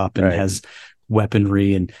eavesdrop and has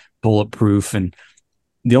weaponry and bulletproof. And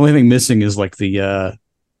the only thing missing is like the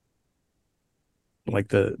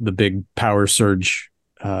big power surge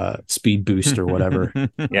speed boost or whatever.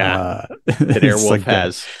 That Airwolf like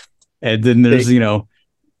has. And then there's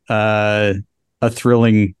a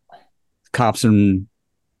thrilling cops and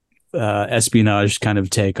espionage kind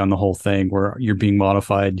of take on the whole thing where you're being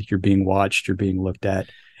modified, you're being watched, you're being looked at.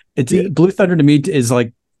 Blue Thunder to me is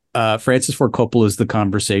like Francis Ford Coppola's The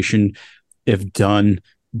Conversation if done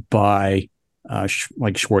by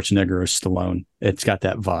like Schwarzenegger or Stallone. It's got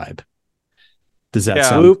that vibe. Does that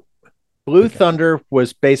sound? Blue Thunder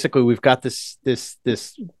was basically, we've got this,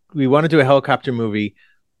 we want to do a helicopter movie.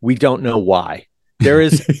 We don't know why. There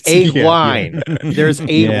is a line. There's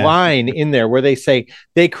a line in there where they say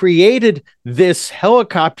they created this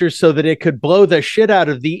helicopter so that it could blow the shit out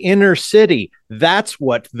of the inner city. That's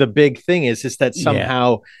what the big thing is that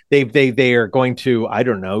somehow they are going to, I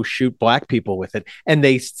don't know, shoot black people with it. And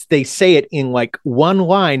they say it in like one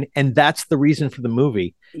line, and that's the reason for the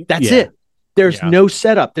movie. That's it. There's no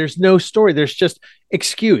setup. There's no story. There's just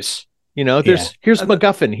excuse. Here's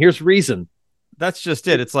MacGuffin. Here's reason. That's just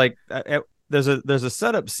it. It's like there's a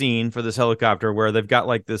setup scene for this helicopter where they've got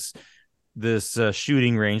like this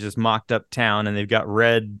shooting range, this mocked up town, and they've got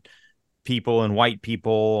red people and white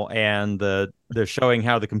people, and they're showing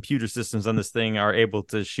how the computer systems on this thing are able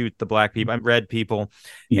to shoot the black people and red people,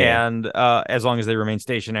 and as long as they remain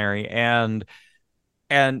stationary. And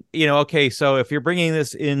okay, so if you're bringing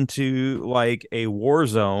this into like a war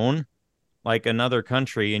zone, like another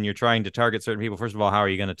country and you're trying to target certain people, first of all, how are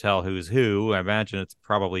you going to tell who's who? I imagine it's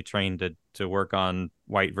probably trained to work on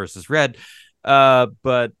white versus red.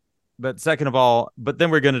 But second of all, but then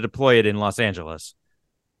we're going to deploy it in Los Angeles.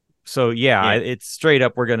 So yeah, it's straight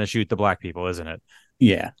up, we're going to shoot the black people, isn't it?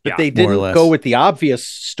 Yeah. But they didn't go with the obvious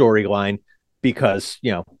storyline because,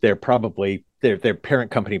 you know, they're probably their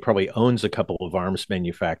parent company probably owns a couple of arms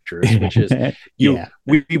manufacturers, which is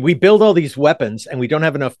we build all these weapons and we don't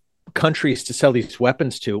have enough countries to sell these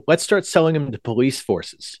weapons to. Let's start selling them to police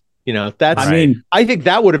forces. You know, that's I think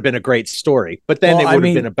that would have been a great story, but then it would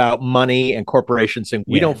have been about money and corporations, and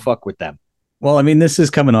we don't fuck with them. Well, I mean, this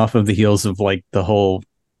is coming off of the heels of like the whole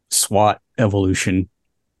SWAT evolution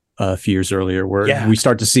a few years earlier, where we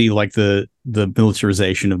start to see like the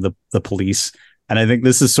militarization of the police. And I think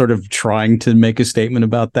this is sort of trying to make a statement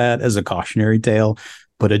about that as a cautionary tale,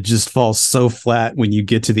 but it just falls so flat when you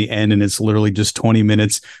get to the end and it's literally just 20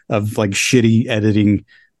 minutes of like shitty editing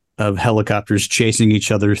of helicopters chasing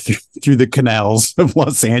each other through the canals of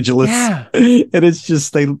Los Angeles. Yeah. And it's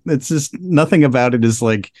just nothing about it is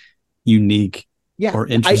like unique or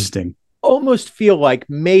interesting. I almost feel like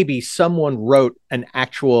maybe someone wrote an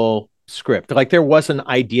actual script. Like there was an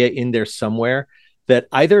idea in there somewhere that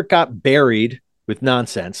either got buried with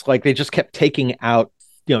nonsense, like they just kept taking out,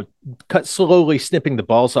 you know, slowly snipping the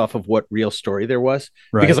balls off of what real story there was.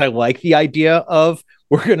 Right. Because I like the idea of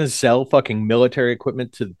we're going to sell fucking military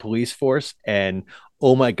equipment to the police force, and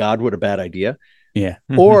oh my God, what a bad idea. Yeah.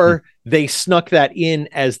 Or they snuck that in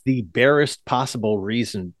as the barest possible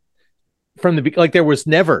reason from the, like, there was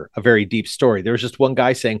never a very deep story. There was just one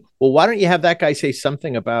guy saying, well, why don't you have that guy say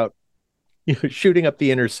something about, you know, shooting up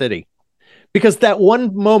the inner city? Because that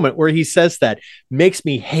one moment where he says that makes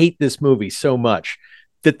me hate this movie so much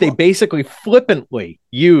that they basically flippantly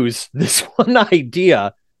use this one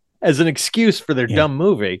idea as an excuse for their dumb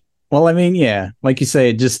movie. Well, I mean, like you say,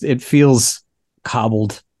 it feels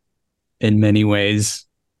cobbled in many ways.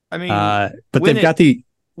 I mean, but they've got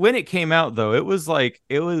when it came out though, it was a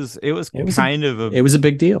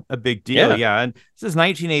big deal. A big deal, yeah. And this is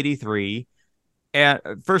 1983, and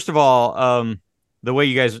first of all, the way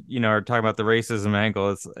you guys, you know, are talking about the racism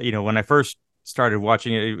angle, it's, you know, when I first started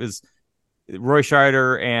watching it, it was Roy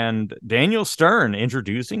Scheider and Daniel Stern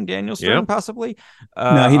introducing Daniel Stern, possibly.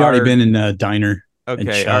 No, he'd already been in a diner.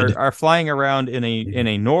 Okay, are flying around in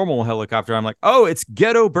a normal helicopter. I'm like, oh, it's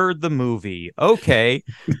Ghetto Bird the movie. Okay,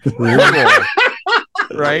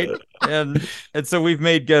 right? And so we've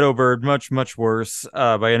made Ghetto Bird much worse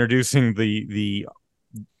by introducing the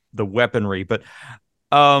weaponry. But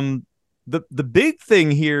the big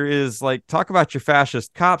thing here is, like, talk about your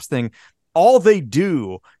fascist cops thing. All they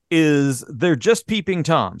do is they're just peeping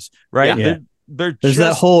Toms, right? Yeah. There's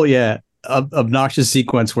that whole obnoxious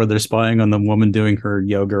sequence where they're spying on the woman doing her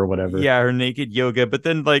yoga or whatever. Yeah, her naked yoga. But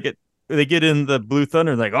then they get in the Blue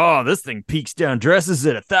Thunder and like, oh, this thing peeks down, dresses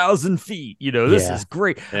at 1,000 feet. You know, this is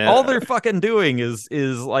great. Yeah. All they're fucking doing is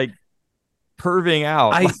like perving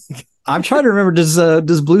out. I'm trying to remember.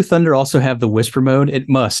 Does Blue Thunder also have the whisper mode? It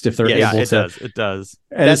must, if they're able to. It does.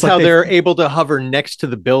 And that's how they're able to hover next to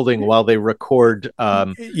the building while they record.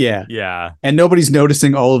 Yeah. And nobody's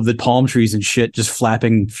noticing all of the palm trees and shit just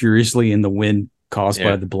flapping furiously in the wind caused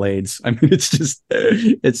by the blades. I mean,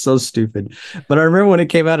 it's so stupid. But I remember when it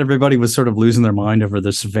came out, everybody was sort of losing their mind over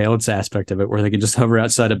the surveillance aspect of it, where they could just hover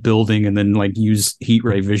outside a building and then like use heat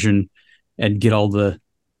ray vision and get all the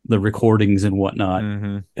recordings and whatnot.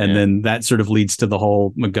 And then that sort of leads to the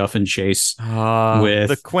whole MacGuffin chase with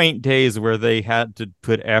the quaint days where they had to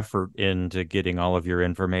put effort into getting all of your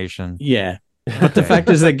information. Yeah. But the fact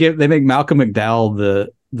is they make Malcolm McDowell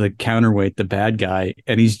the counterweight, the bad guy,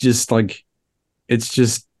 and he's just like, it's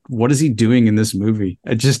just, what is he doing in this movie?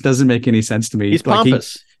 It just doesn't make any sense to me. He's like,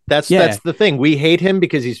 pompous. That's the thing. We hate him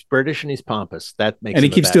because he's British and he's pompous. That makes and he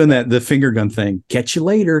keeps doing the finger gun thing. Catch you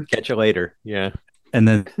later. Yeah. And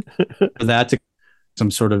then that's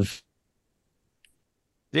some sort of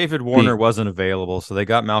David Warner wasn't available, so they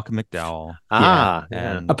got Malcolm McDowell.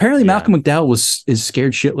 And apparently Malcolm McDowell is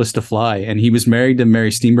scared shitless to fly, and he was married to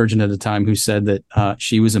Mary Steenburgen at the time, who said that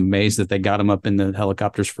she was amazed that they got him up in the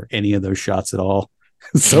helicopters for any of those shots at all.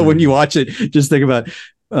 So when you watch it, just think about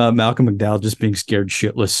Malcolm McDowell just being scared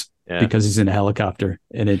shitless because he's in a helicopter,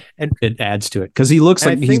 and it adds to it because he looks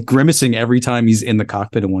like he's grimacing every time he's in the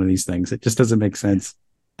cockpit of one of these things. It just doesn't make sense.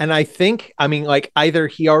 And I think, I mean, like, either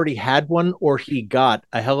he already had one or he got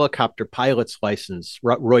a helicopter pilot's license.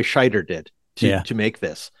 Roy Scheider did to make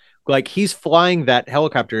this. Like, he's flying that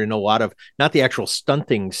helicopter in a lot of, not the actual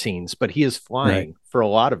stunting scenes, but he is flying for a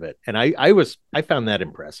lot of it. And I found that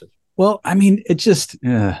impressive. Well, I mean, it just,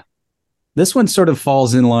 This one sort of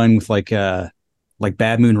falls in line with like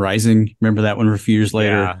Bad Moon Rising. Remember that one a few years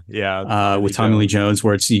later? Yeah. With Tommy Lee Jones,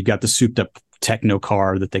 where you've got the souped up techno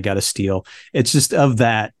car that they got to steal. It's just of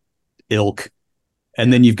that ilk.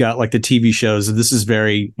 And then you've got like the TV shows. This isn't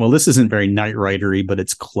very Knight Rider-y, but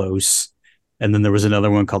it's close. And then there was another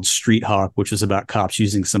one called Street Hawk, which was about cops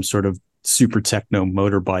using some sort of super techno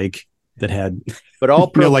motorbike that had, but all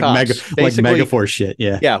pro like cops, like Megaforce shit.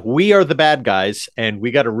 Yeah. Yeah. We are the bad guys and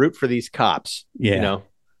we got to root for these cops. Yeah.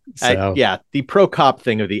 The pro cop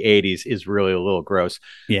thing of the 80s is really a little gross.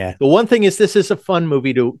 Yeah. The one thing is this is a fun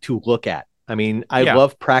movie to look at. I mean, I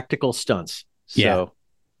love practical stunts. So. Yeah.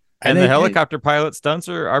 And the helicopter pilot stunts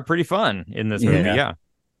are pretty fun in this movie. Yeah.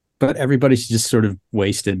 But everybody's just sort of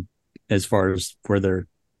wasted as far as where their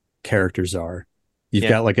characters are. You've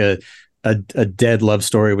got like a dead love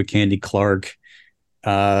story with Candy Clark.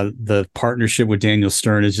 The partnership with Daniel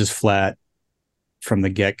Stern is just flat from the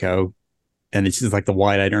get-go. And it's just like the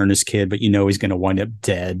wide-eyed earnest kid, but he's going to wind up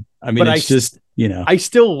dead. I mean, I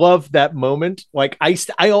still love that moment. Like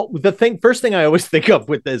first thing I always think of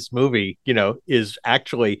with this movie, is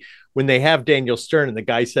actually when they have Daniel Stern and the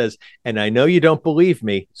guy says, "And I know you don't believe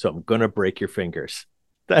me, so I'm going to break your fingers."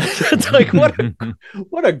 That's like,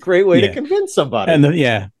 what a great way to convince somebody.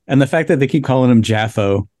 And the fact that they keep calling him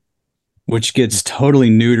Jaffo, which gets totally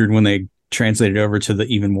neutered when they translate it over to the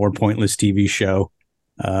even more pointless TV show.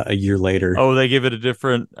 A year later. Oh, they give it a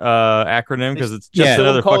different acronym because it's just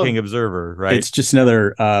another fucking observer, right? It's just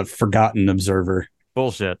another forgotten observer.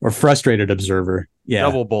 Bullshit. Or frustrated observer. Yeah.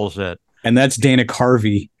 Double bullshit. And that's Dana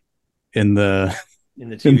Carvey in the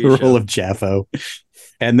role of Jaffo.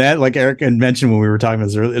 And that, like Eric had mentioned when we were talking about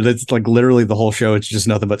this earlier, it's like literally the whole show. It's just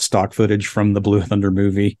nothing but stock footage from the Blue Thunder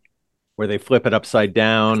movie. Where they flip it upside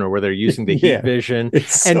down or where they're using the heat vision.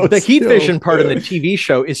 And the heat vision part in the TV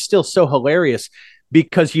show is still so hilarious.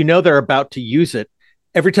 Because they're about to use it.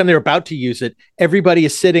 Every time they're about to use it, everybody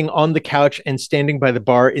is sitting on the couch and standing by the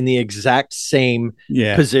bar in the exact same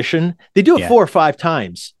position. They do it 4 or 5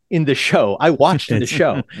 times in the show. I watched the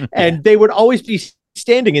show. And they would always be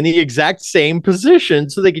standing in the exact same position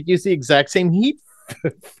so they could use the exact same heat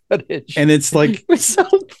footage. And it's like... it's so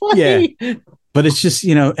funny. Yeah. But it's just,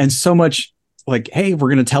 and so much like, hey,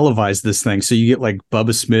 we're going to televise this thing. So you get like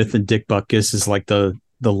Bubba Smith and Dick Butkus is like the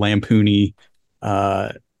lampoony...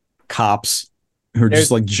 cops who are just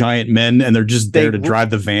like giant men and they're just there to drive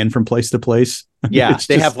the van from place to place. Yeah.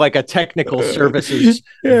 They have like a technical services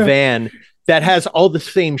van that has all the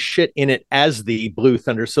same shit in it as the Blue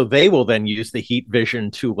Thunder. So they will then use the heat vision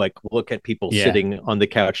to like look at people sitting on the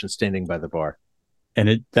couch and standing by the bar.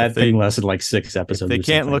 And that thing lasted like 6 episodes. They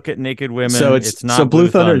can't look at naked women. So it's not Blue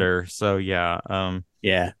Thunder. So yeah.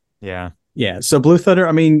 So Blue Thunder,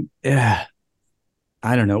 I mean,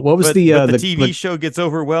 I don't know. What was the TV show gets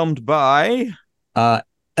overwhelmed by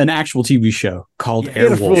an actual TV show called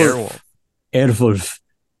Airwolf. Airwolf.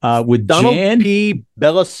 With Donald Jan P.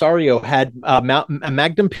 Belisario had a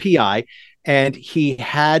Magnum PI, and he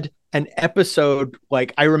had an episode.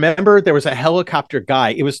 Like I remember, there was a helicopter guy.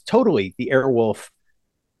 It was totally the Airwolf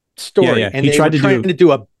story, and they tried to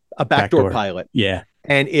do a backdoor pilot. Yeah,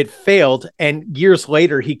 and it failed. And years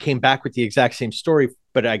later, he came back with the exact same story.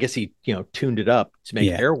 But I guess he, tuned it up to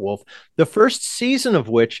make Airwolf, the first season of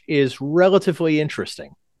which is relatively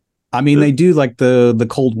interesting. I mean, they do like the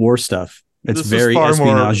Cold War stuff. It's very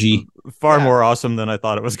espionage-y. Far more awesome than I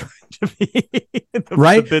thought it was going to be.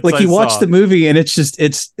 Right? Like you watch the movie and it's just,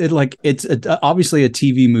 it's obviously a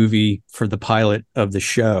TV movie for the pilot of the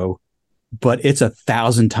show, but it's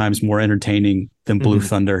 1,000 times more entertaining than Blue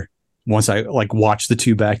Thunder. Once I like watch the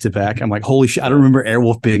two back to back, I'm like, holy shit! I don't remember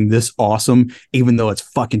Airwolf being this awesome, even though it's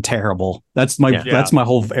fucking terrible. That's my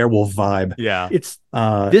whole Airwolf vibe. Yeah, it's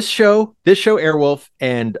this show, Airwolf,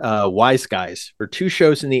 and Wise Guys were 2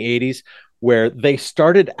 shows in the '80s where they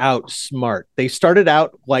started out smart. They started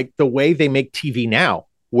out like the way they make TV now,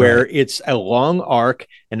 where it's a long arc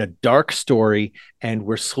and a dark story, and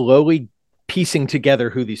we're slowly piecing together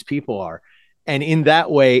who these people are. And in that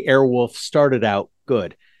way, Airwolf started out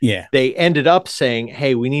good. Yeah, they ended up saying,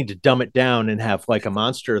 "Hey, we need to dumb it down and have like a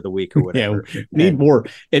monster of the week or whatever." Need more.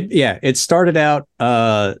 It started out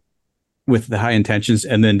with the high intentions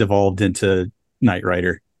and then devolved into Knight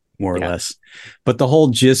Rider, more or less. But the whole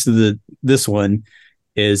gist of this one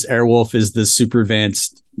is Airwolf is the super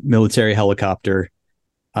advanced military helicopter,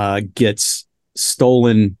 gets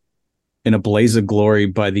stolen in a blaze of glory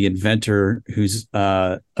by the inventor, who's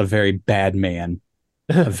a very bad man.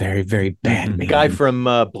 A very, very bad man. The guy from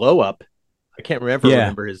Blow Up. I can't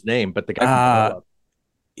remember his name, but the guy from Blow Up.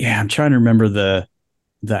 Yeah, I'm trying to remember the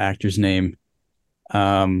actor's name.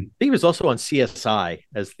 He was also on CSI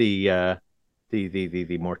as the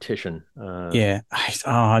mortician.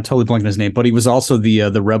 I totally blanked on his name, but he was also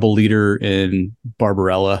the rebel leader in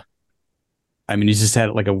Barbarella. I mean, he's just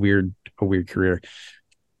had like a weird career.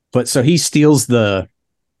 But so he steals the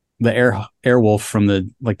Airwolf from the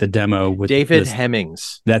demo with David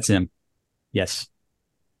Hemmings. That's him. Yes.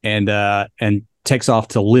 And takes off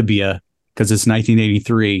to Libya because it's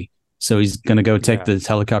 1983. So he's going to go take this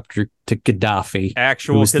helicopter to Gaddafi.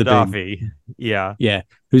 Actual Gaddafi. Yeah.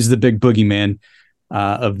 Who's the big boogeyman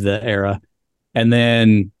of the era. And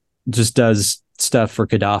then just does stuff for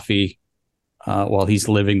Gaddafi while he's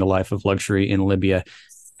living the life of luxury in Libya.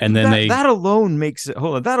 And then that alone makes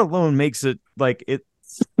it like it's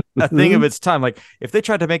a thing of its time. Like if they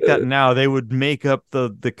tried to make that now, they would make up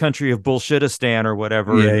the country of Bullshitistan or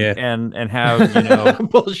whatever, and have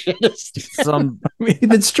Bullshitistan. I mean,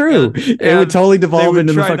 it's true. It would totally devolve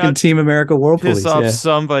into the fucking Team America World Police. Piss off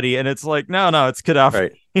somebody, and it's like no, it's Gaddafi.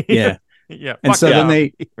 Right. Yeah, yeah. And so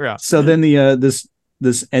then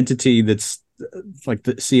this entity that's like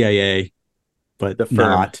the CIA, but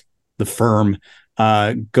not the firm.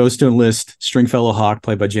 Goes to enlist Stringfellow Hawk,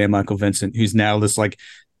 played by J. Michael Vincent, who's now this like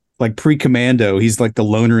pre-commando. He's like the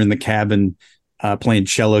loner in the cabin, playing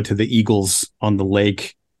cello to the Eagles on the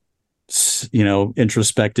lake.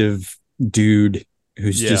 Introspective dude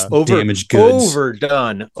who's just damaged goods,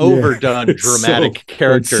 overdone, dramatic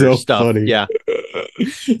character stuff. Funny. Yeah,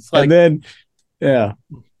 and then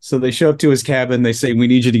so they show up to his cabin. They say, "We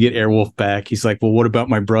need you to get Airwolf back." He's like, "Well, what about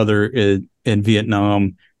my brother in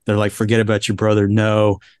Vietnam?" They're like, "Forget about your brother."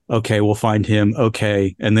 No. Okay, we'll find him.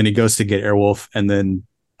 Okay. And then he goes to get Airwolf, and then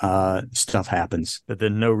stuff happens. But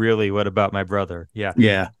then really, what about my brother? Yeah.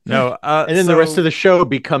 Yeah. No. And then the rest of the show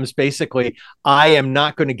becomes basically, I am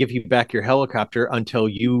not going to give you back your helicopter until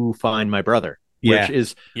you find my brother. Which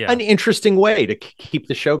is an interesting way to keep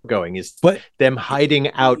the show going, is them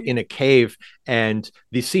hiding out in a cave and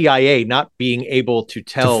the CIA not being able to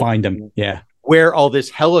find him. Yeah. Where all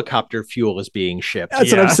this helicopter fuel is being shipped.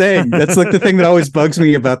 That's what I'm saying. That's like the thing that always bugs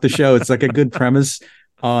me about the show. It's like a good premise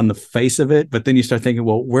on the face of it, but then you start thinking,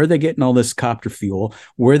 well, where are they getting all this copter fuel?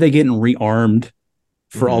 Where are they getting rearmed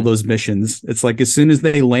for all those missions? It's like as soon as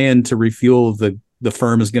they land to refuel, the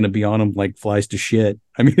firm is going to be on them like flies to shit.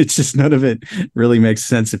 I mean, it's just none of it really makes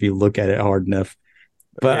sense if you look at it hard enough.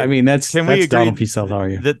 But I mean, that's Donald P.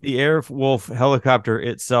 Salvario. That the Airwolf helicopter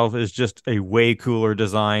itself is just a way cooler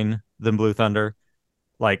design than Blue Thunder,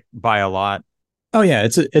 like by a lot. Oh yeah,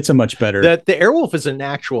 it's a much better. The Airwolf is an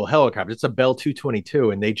actual helicopter. It's a Bell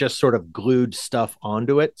 222, and they just sort of glued stuff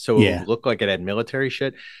onto it so it would look like it had military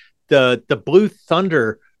shit. The Blue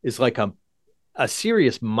Thunder is like a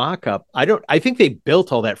serious mock-up. I think they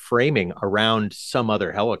built all that framing around some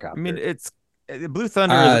other helicopter. I mean, it's Blue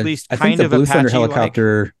Thunder is at least kind of the Blue Thunder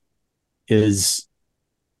helicopter it's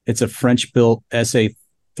a French-built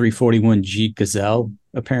SA-341G Gazelle,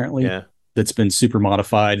 apparently. Yeah. That's been super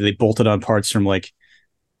modified. They bolted on parts from like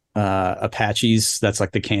Apaches. That's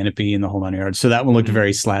like the canopy and the whole 9 yards. So that one looked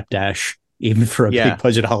very slapdash, even for a big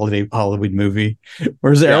budget Hollywood movie.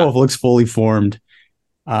 Whereas the Airwolf looks fully formed.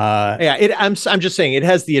 I'm just saying it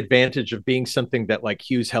has the advantage of being something that like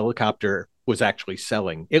Hughes Helicopter was actually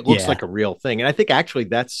selling. It looks like a real thing, and I think actually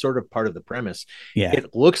that's sort of part of the premise. Yeah,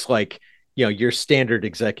 it looks like your standard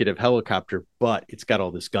executive helicopter, but it's got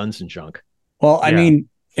all this guns and junk. Well, I mean,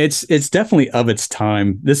 it's definitely of its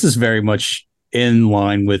time. This is very much in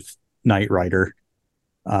line with Knight Rider,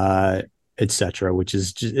 etc., which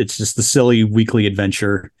is it's just the silly weekly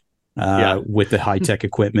adventure with the high tech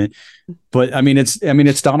equipment. But I mean, it's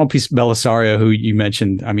Donald P. Bellisario, who you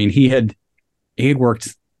mentioned. I mean, he had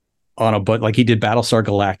worked on like he did Battlestar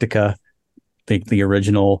Galactica, I think the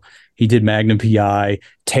original. He did Magnum PI,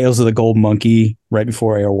 Tales of the Gold Monkey right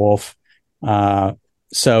before Airwolf.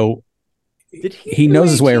 So he knows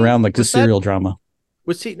his way around like the serial drama.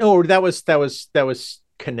 Was he? No, that was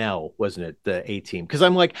Cannell, wasn't it? The A-Team. Because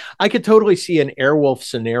I'm like, I could totally see an Airwolf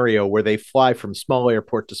scenario where they fly from small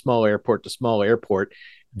airport to small airport to small airport,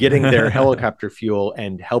 getting their helicopter fuel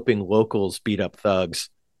and helping locals beat up thugs.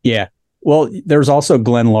 Yeah. Well, there's also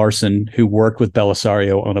Glenn Larson, who worked with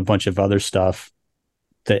Bellisario on a bunch of other stuff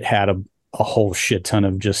that had a whole shit ton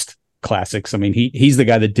of just classics. I mean, he's the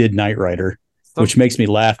guy that did Knight Rider, which makes me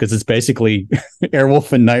laugh because it's basically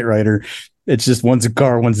Airwolf and Knight Rider. It's just one's a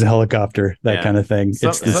car, one's a helicopter, that kind of thing.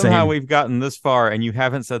 It's the somehow same. We've gotten this far, and you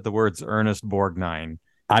haven't said the words Ernest Borgnine.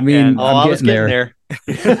 I mean, I was getting there.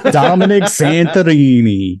 Dominic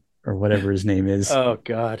Santorini, or whatever his name is. Oh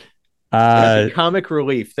God. Comic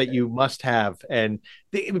relief that you must have, and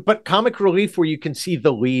but comic relief where you can see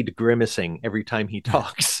the lead grimacing every time he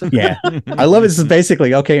talks. Yeah. I love it. This is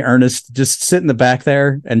basically, okay, Ernest, just sit in the back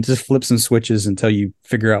there and just flip some switches until you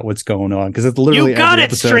figure out what's going on. Because it's literally you got it,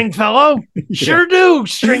 episode. Stringfellow. Yeah. Sure do,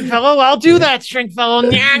 Stringfellow. I'll do that, Stringfellow.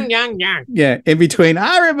 Nyang, nyang, nyang. Yeah. In between,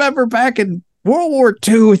 I remember back in World War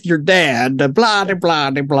II with your dad, blah, blah,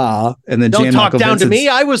 blah, blah. And then don't Jan talk Michael down to me.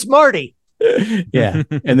 I was Marty. Yeah.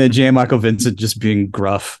 And then Jan Michael Vincent just being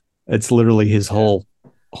gruff. It's literally his whole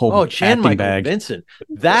Jan Michael Vincent.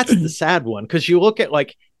 That's the sad one, because you look at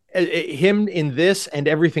like him in this and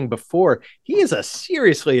everything before. He is a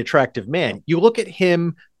seriously attractive man. You look at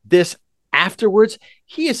him this afterwards,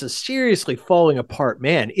 he is a seriously falling apart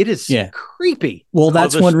man. It is creepy. Well,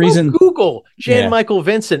 that's one reason. Google Jan Michael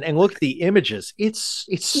Vincent and look at the images. It's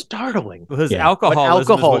startling. Well, his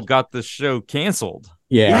alcoholism is what got the show canceled.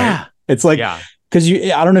 Yeah. It's like, because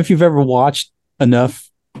I don't know if you've ever watched enough.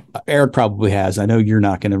 Eric probably has. I know you're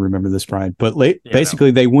not going to remember this, Brian, but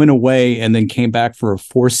basically they went away and then came back for a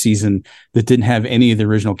fourth season that didn't have any of the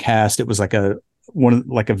original cast. It was like a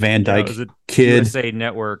Van Dyke kid. USA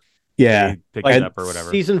Network. Yeah, picked it up or whatever.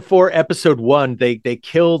 Season 4, episode 1, they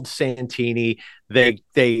killed Santini. They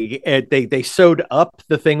sewed up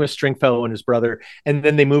the thing with Stringfellow and his brother, and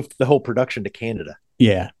then they moved the whole production to Canada.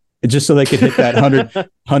 Yeah, just so they could hit that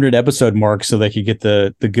 100 episode mark, so they could get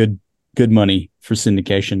the good money for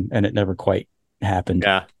syndication, and it never quite happened.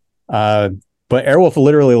 Yeah. But Airwolf,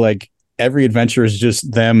 literally, like, every adventure is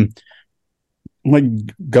just them like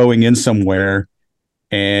going in somewhere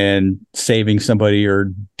and saving somebody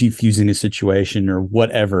or defusing a situation or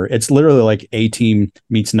whatever. It's literally like A-Team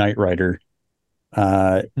meets Knight Rider.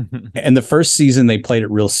 And the first season they played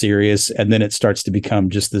it real serious, and then it starts to become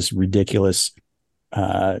just this ridiculous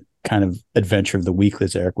kind of adventure of the week,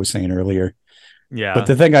 as Eric was saying earlier. Yeah. But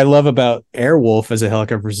the thing I love about Airwolf as a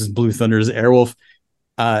helicopter versus Blue Thunder is Airwolf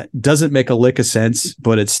doesn't make a lick of sense,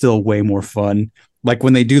 but it's still way more fun. Like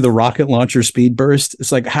when they do the rocket launcher speed burst,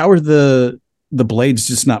 it's like, how are the blades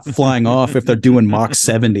just not flying off if they're doing Mach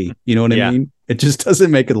 70? You know what I mean? It just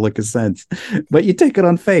doesn't make a lick of sense. But you take it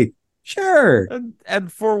on faith. Sure.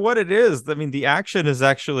 And for what it is, I mean, the action is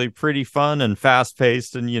actually pretty fun and fast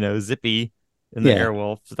paced and, zippy. In the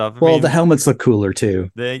Airwolf stuff. I mean, the helmets look cooler too.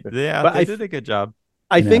 They did a good job.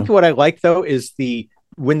 I think what I like though is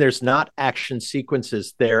when there's not action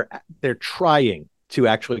sequences, they're trying to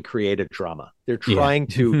actually create a drama. They're trying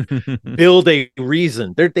to build a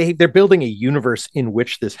reason. They're building a universe in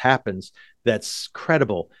which this happens that's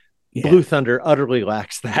credible. Yeah. Blue Thunder utterly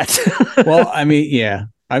lacks that. Well, I mean,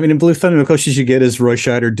 in Blue Thunder, the closest you get is Roy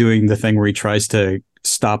Scheider doing the thing where he tries to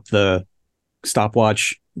stop the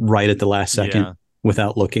stopwatch right at the last second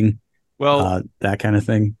without looking. Well, that kind of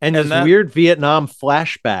thing. And this weird Vietnam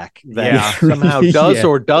flashback that somehow does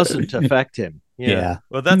or doesn't affect him. Yeah.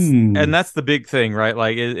 Well, that's the big thing, right?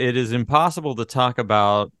 Like it is impossible to talk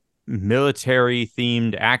about military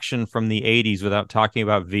themed action from the 80s without talking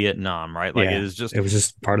about Vietnam, right? Like it was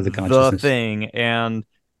just part of the consciousness. The thing. And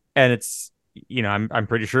it's, I'm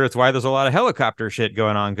pretty sure it's why there's a lot of helicopter shit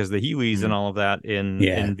going on, because the Hueys and all of that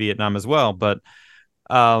in Vietnam as well. But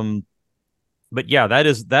yeah, that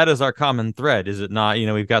is our common thread, is it not?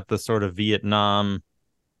 We've got the sort of Vietnam,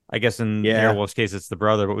 I guess in Airwolf's case, it's the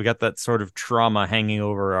brother, but we got that sort of trauma hanging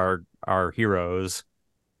over our heroes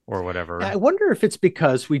or whatever. I wonder if it's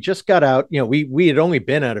because we just got out, we had only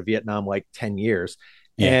been out of Vietnam like 10 years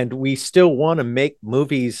and we still want to make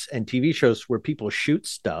movies and TV shows where people shoot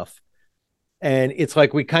stuff. And it's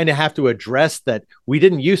like, we kind of have to address that we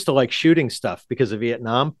didn't used to like shooting stuff because of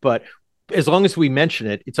Vietnam, but as long as we mention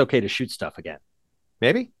it, it's okay to shoot stuff again.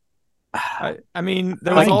 Maybe. I mean,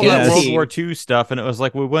 there was all that World War II stuff, and it was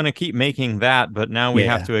like, we want to keep making that, but now we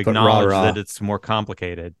have to acknowledge that it's more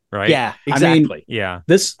complicated, right? Yeah, exactly.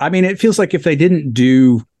 It feels like if they didn't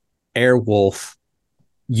do Airwolf,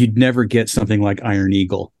 you'd never get something like Iron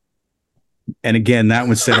Eagle. And again, that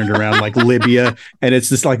one's centered around like Libya, and it's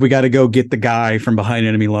just like, we got to go get the guy from behind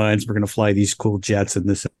enemy lines. We're going to fly these cool jets, and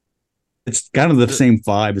this. It's kind of the same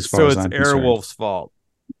vibe as far as I'm concerned. So it's Airwolf's fault.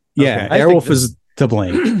 Yeah, okay. Airwolf is to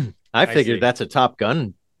blame. I figured that's a Top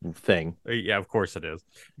Gun thing. Yeah, of course it is.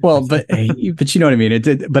 Well, but you know what I mean.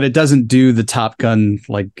 But it doesn't do the Top Gun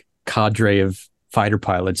like cadre of fighter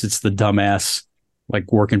pilots. It's the dumbass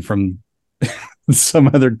like working from some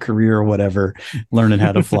other career or whatever, learning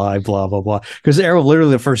how to fly, blah blah blah. Because Airwolf,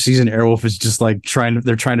 literally the first season, Airwolf is just like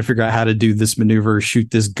they're trying to figure out how to do this maneuver,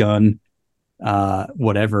 shoot this gun.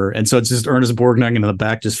 Whatever, and so it's just Ernest Borgnine in the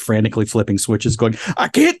back just frantically flipping switches going, I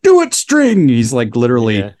can't do it, string. He's like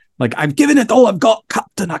literally like, I've given it all I've got,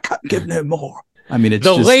 Captain, I can't give no more. I mean, it's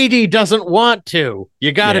the just, lady doesn't want to.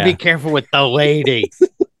 You got to be careful with the lady.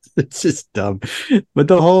 it's just dumb. But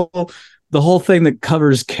the whole thing that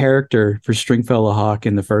covers character for Stringfellow Hawk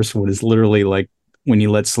in the first one is literally like when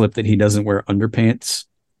you let slip that he doesn't wear underpants.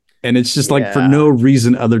 And it's just like for no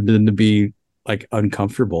reason other than to be like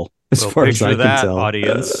uncomfortable as far as I can tell.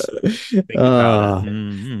 Audience. Think about it.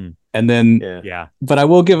 Mm-hmm. And then, but I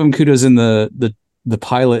will give him kudos in the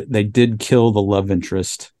pilot. They did kill the love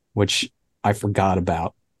interest, which I forgot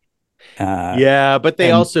about. But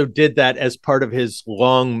they also did that as part of his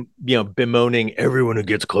long, bemoaning everyone who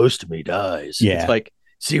gets close to me dies. Yeah. It's like,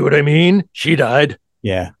 see what I mean? She died.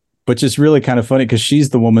 Yeah. Which is really kind of funny because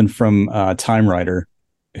she's the woman from Time Rider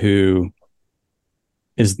who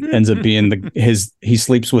ends up being he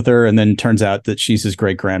sleeps with her and then turns out that she's his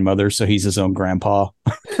great grandmother, so he's his own grandpa.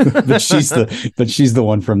 but she's the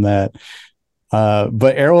one from that.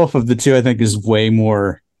 But Airwolf of the two, I think, is way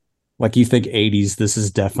more like you think 80s. This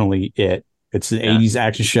is definitely it. It's an 80s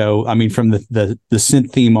action show. I mean, from the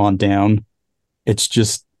synth theme on down,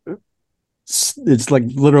 it's like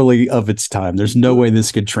literally of its time. There's no way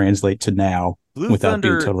this could translate to now without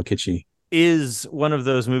being total kitschy. Is one of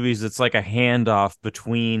those movies that's like a handoff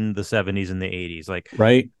between the 70s and the 80s. Like,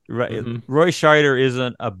 right. Mm-hmm. Roy Scheider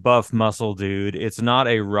isn't a buff muscle dude. It's not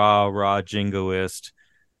a raw jingoist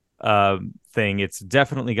thing. It's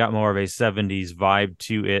definitely got more of a 70s vibe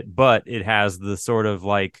to it, but it has the sort of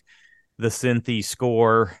like the synthy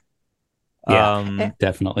score.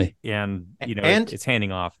 Definitely. And it's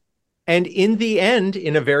handing off. And in the end,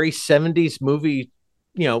 in a very 70s movie,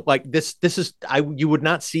 like this is you would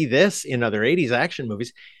not see this in other 80s action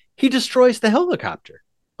movies. He destroys the helicopter.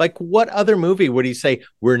 Like, what other movie would he say,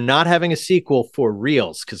 we're not having a sequel for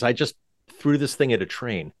reals because I just threw this thing at a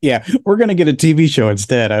train? Yeah, we're going to get a TV show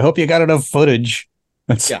instead. I hope you got enough footage.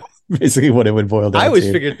 That's basically what it would boil down to. I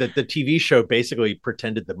always figured that the TV show basically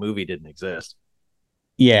pretended the movie didn't exist.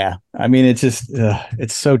 Yeah, I mean, it's just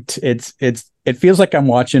it feels like I'm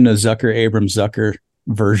watching a Abrams Zucker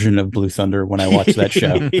version of Blue Thunder when I watch that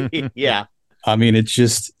show. Yeah. I mean, it's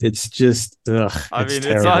just I mean,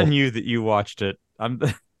 it's on you that you watched it.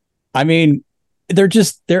 I mean, they're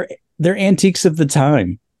antiques of the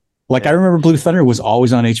time. Like, I remember Blue Thunder was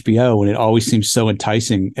always on HBO and it always seemed so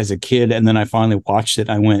enticing as a kid. And then I finally watched it.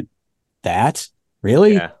 I went, that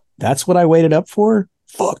really? Yeah. That's what I waited up for?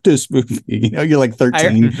 Fuck this movie. You're like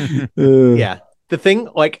 13. Yeah. The thing,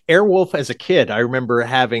 like Airwolf as a kid, I remember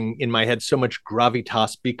having in my head so much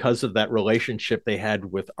gravitas because of that relationship they had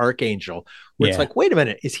with Archangel, where it's like, wait a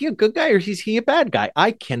minute, is he a good guy or is he a bad guy?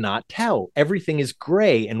 I cannot tell. Everything is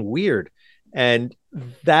gray and weird. And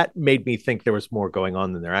that made me think there was more going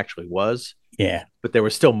on than there actually was. Yeah. But there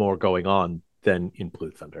was still more going on than in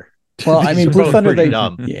Blue Thunder. Well, I mean, Blue Thunder,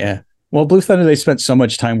 Well, Blue Thunder, they spent so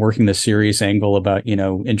much time working the serious angle about,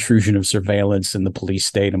 intrusion of surveillance in the police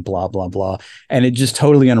state and blah, blah, blah. And it just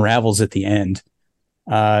totally unravels at the end.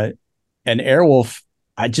 And Airwolf,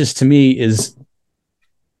 to me, is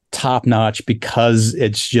top notch because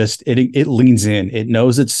it's just, it leans in. It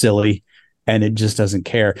knows it's silly and it just doesn't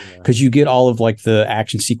care. Because you get all of like the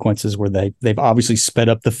action sequences where they've obviously sped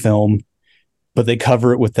up the film, but they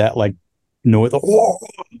cover it with that like noise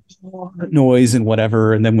and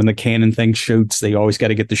whatever, and then when the cannon thing shoots, they always got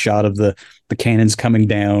to get the shot of the cannons coming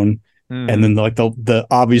down, and then like the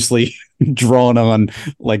obviously drawn on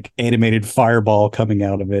like animated fireball coming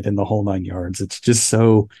out of it and the whole 9 yards. It's just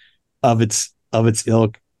so of its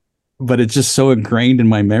ilk, but it's just so ingrained in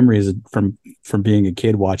my memory from being a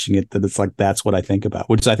kid watching it that it's like that's what I think about,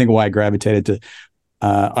 which is I think why I gravitated to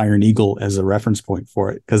Iron Eagle as a reference point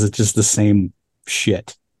for it, because it's just the same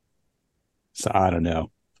shit. So I don't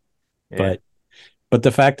know. Yeah. But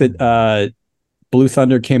the fact that Blue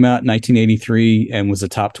Thunder came out in 1983 and was a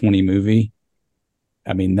top 20 movie,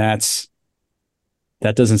 I mean, that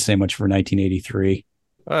doesn't say much for 1983.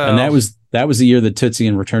 Well, and that was the year that Tootsie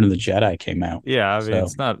and Return of the Jedi came out. Yeah, I mean,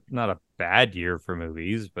 it's not a bad year for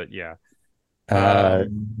movies, but yeah. But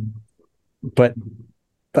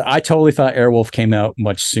I totally thought Airwolf came out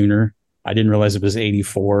much sooner. I didn't realize it was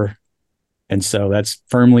 84. And so that's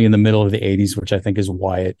firmly in the middle of the 80s, which I think is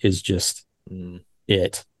why it is just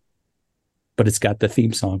it. But it's got the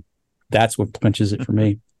theme song. That's what punches it for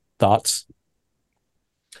me. Thoughts?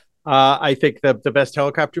 I think the best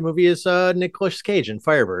helicopter movie is Nicolas Cage in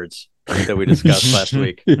Firebirds that we discussed last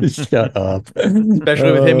week. Shut up.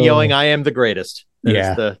 Especially with him yelling, "I am the greatest."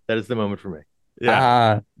 That is the moment for me.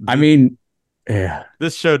 Yeah. I mean, yeah.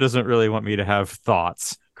 This show doesn't really want me to have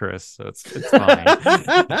thoughts, Chris, so it's fine.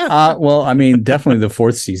 Well, I mean, definitely the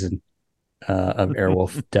fourth season of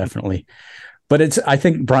Airwolf, definitely. But I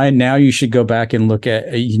think, Brian, now you should go back and look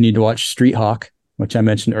at, you need to watch Street Hawk which I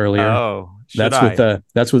mentioned earlier. Oh,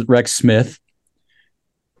 that's with Rex Smith.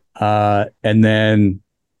 And then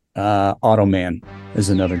Automan is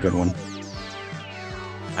another good one.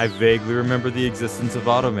 I vaguely remember the existence of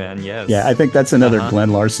Automan. Yes. Yeah, I think that's another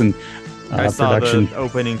Glenn Larson I saw production. the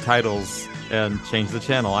opening titles and changed the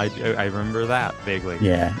channel. I remember that vaguely.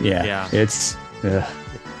 Yeah. It's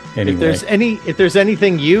anyway. If there's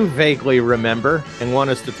anything you vaguely remember and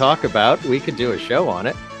want us to talk about, we could do a show on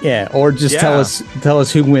it. Yeah, or just tell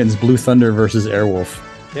us who wins, Blue Thunder versus Airwolf.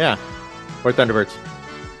 Yeah, or Thunderbirds.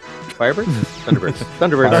 Firebirds? Thunderbirds.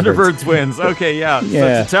 Thunderbirds wins. Okay, yeah.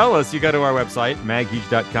 Yeah. So to tell us, you go to our website,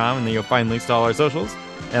 maghuge.com, and then you'll find links to all our socials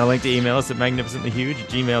and a link to email us at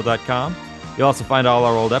magnificentlyhuge@gmail.com. You'll also find all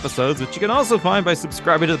our old episodes, which you can also find by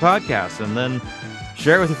subscribing to the podcast and then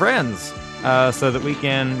share it with your friends so that we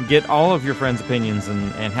can get all of your friends' opinions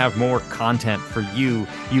and have more content for you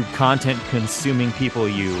content-consuming people,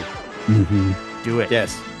 you. Mm-hmm. Do it.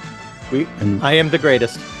 Yes. I am the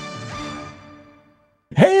greatest.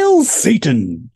 Hail Satan!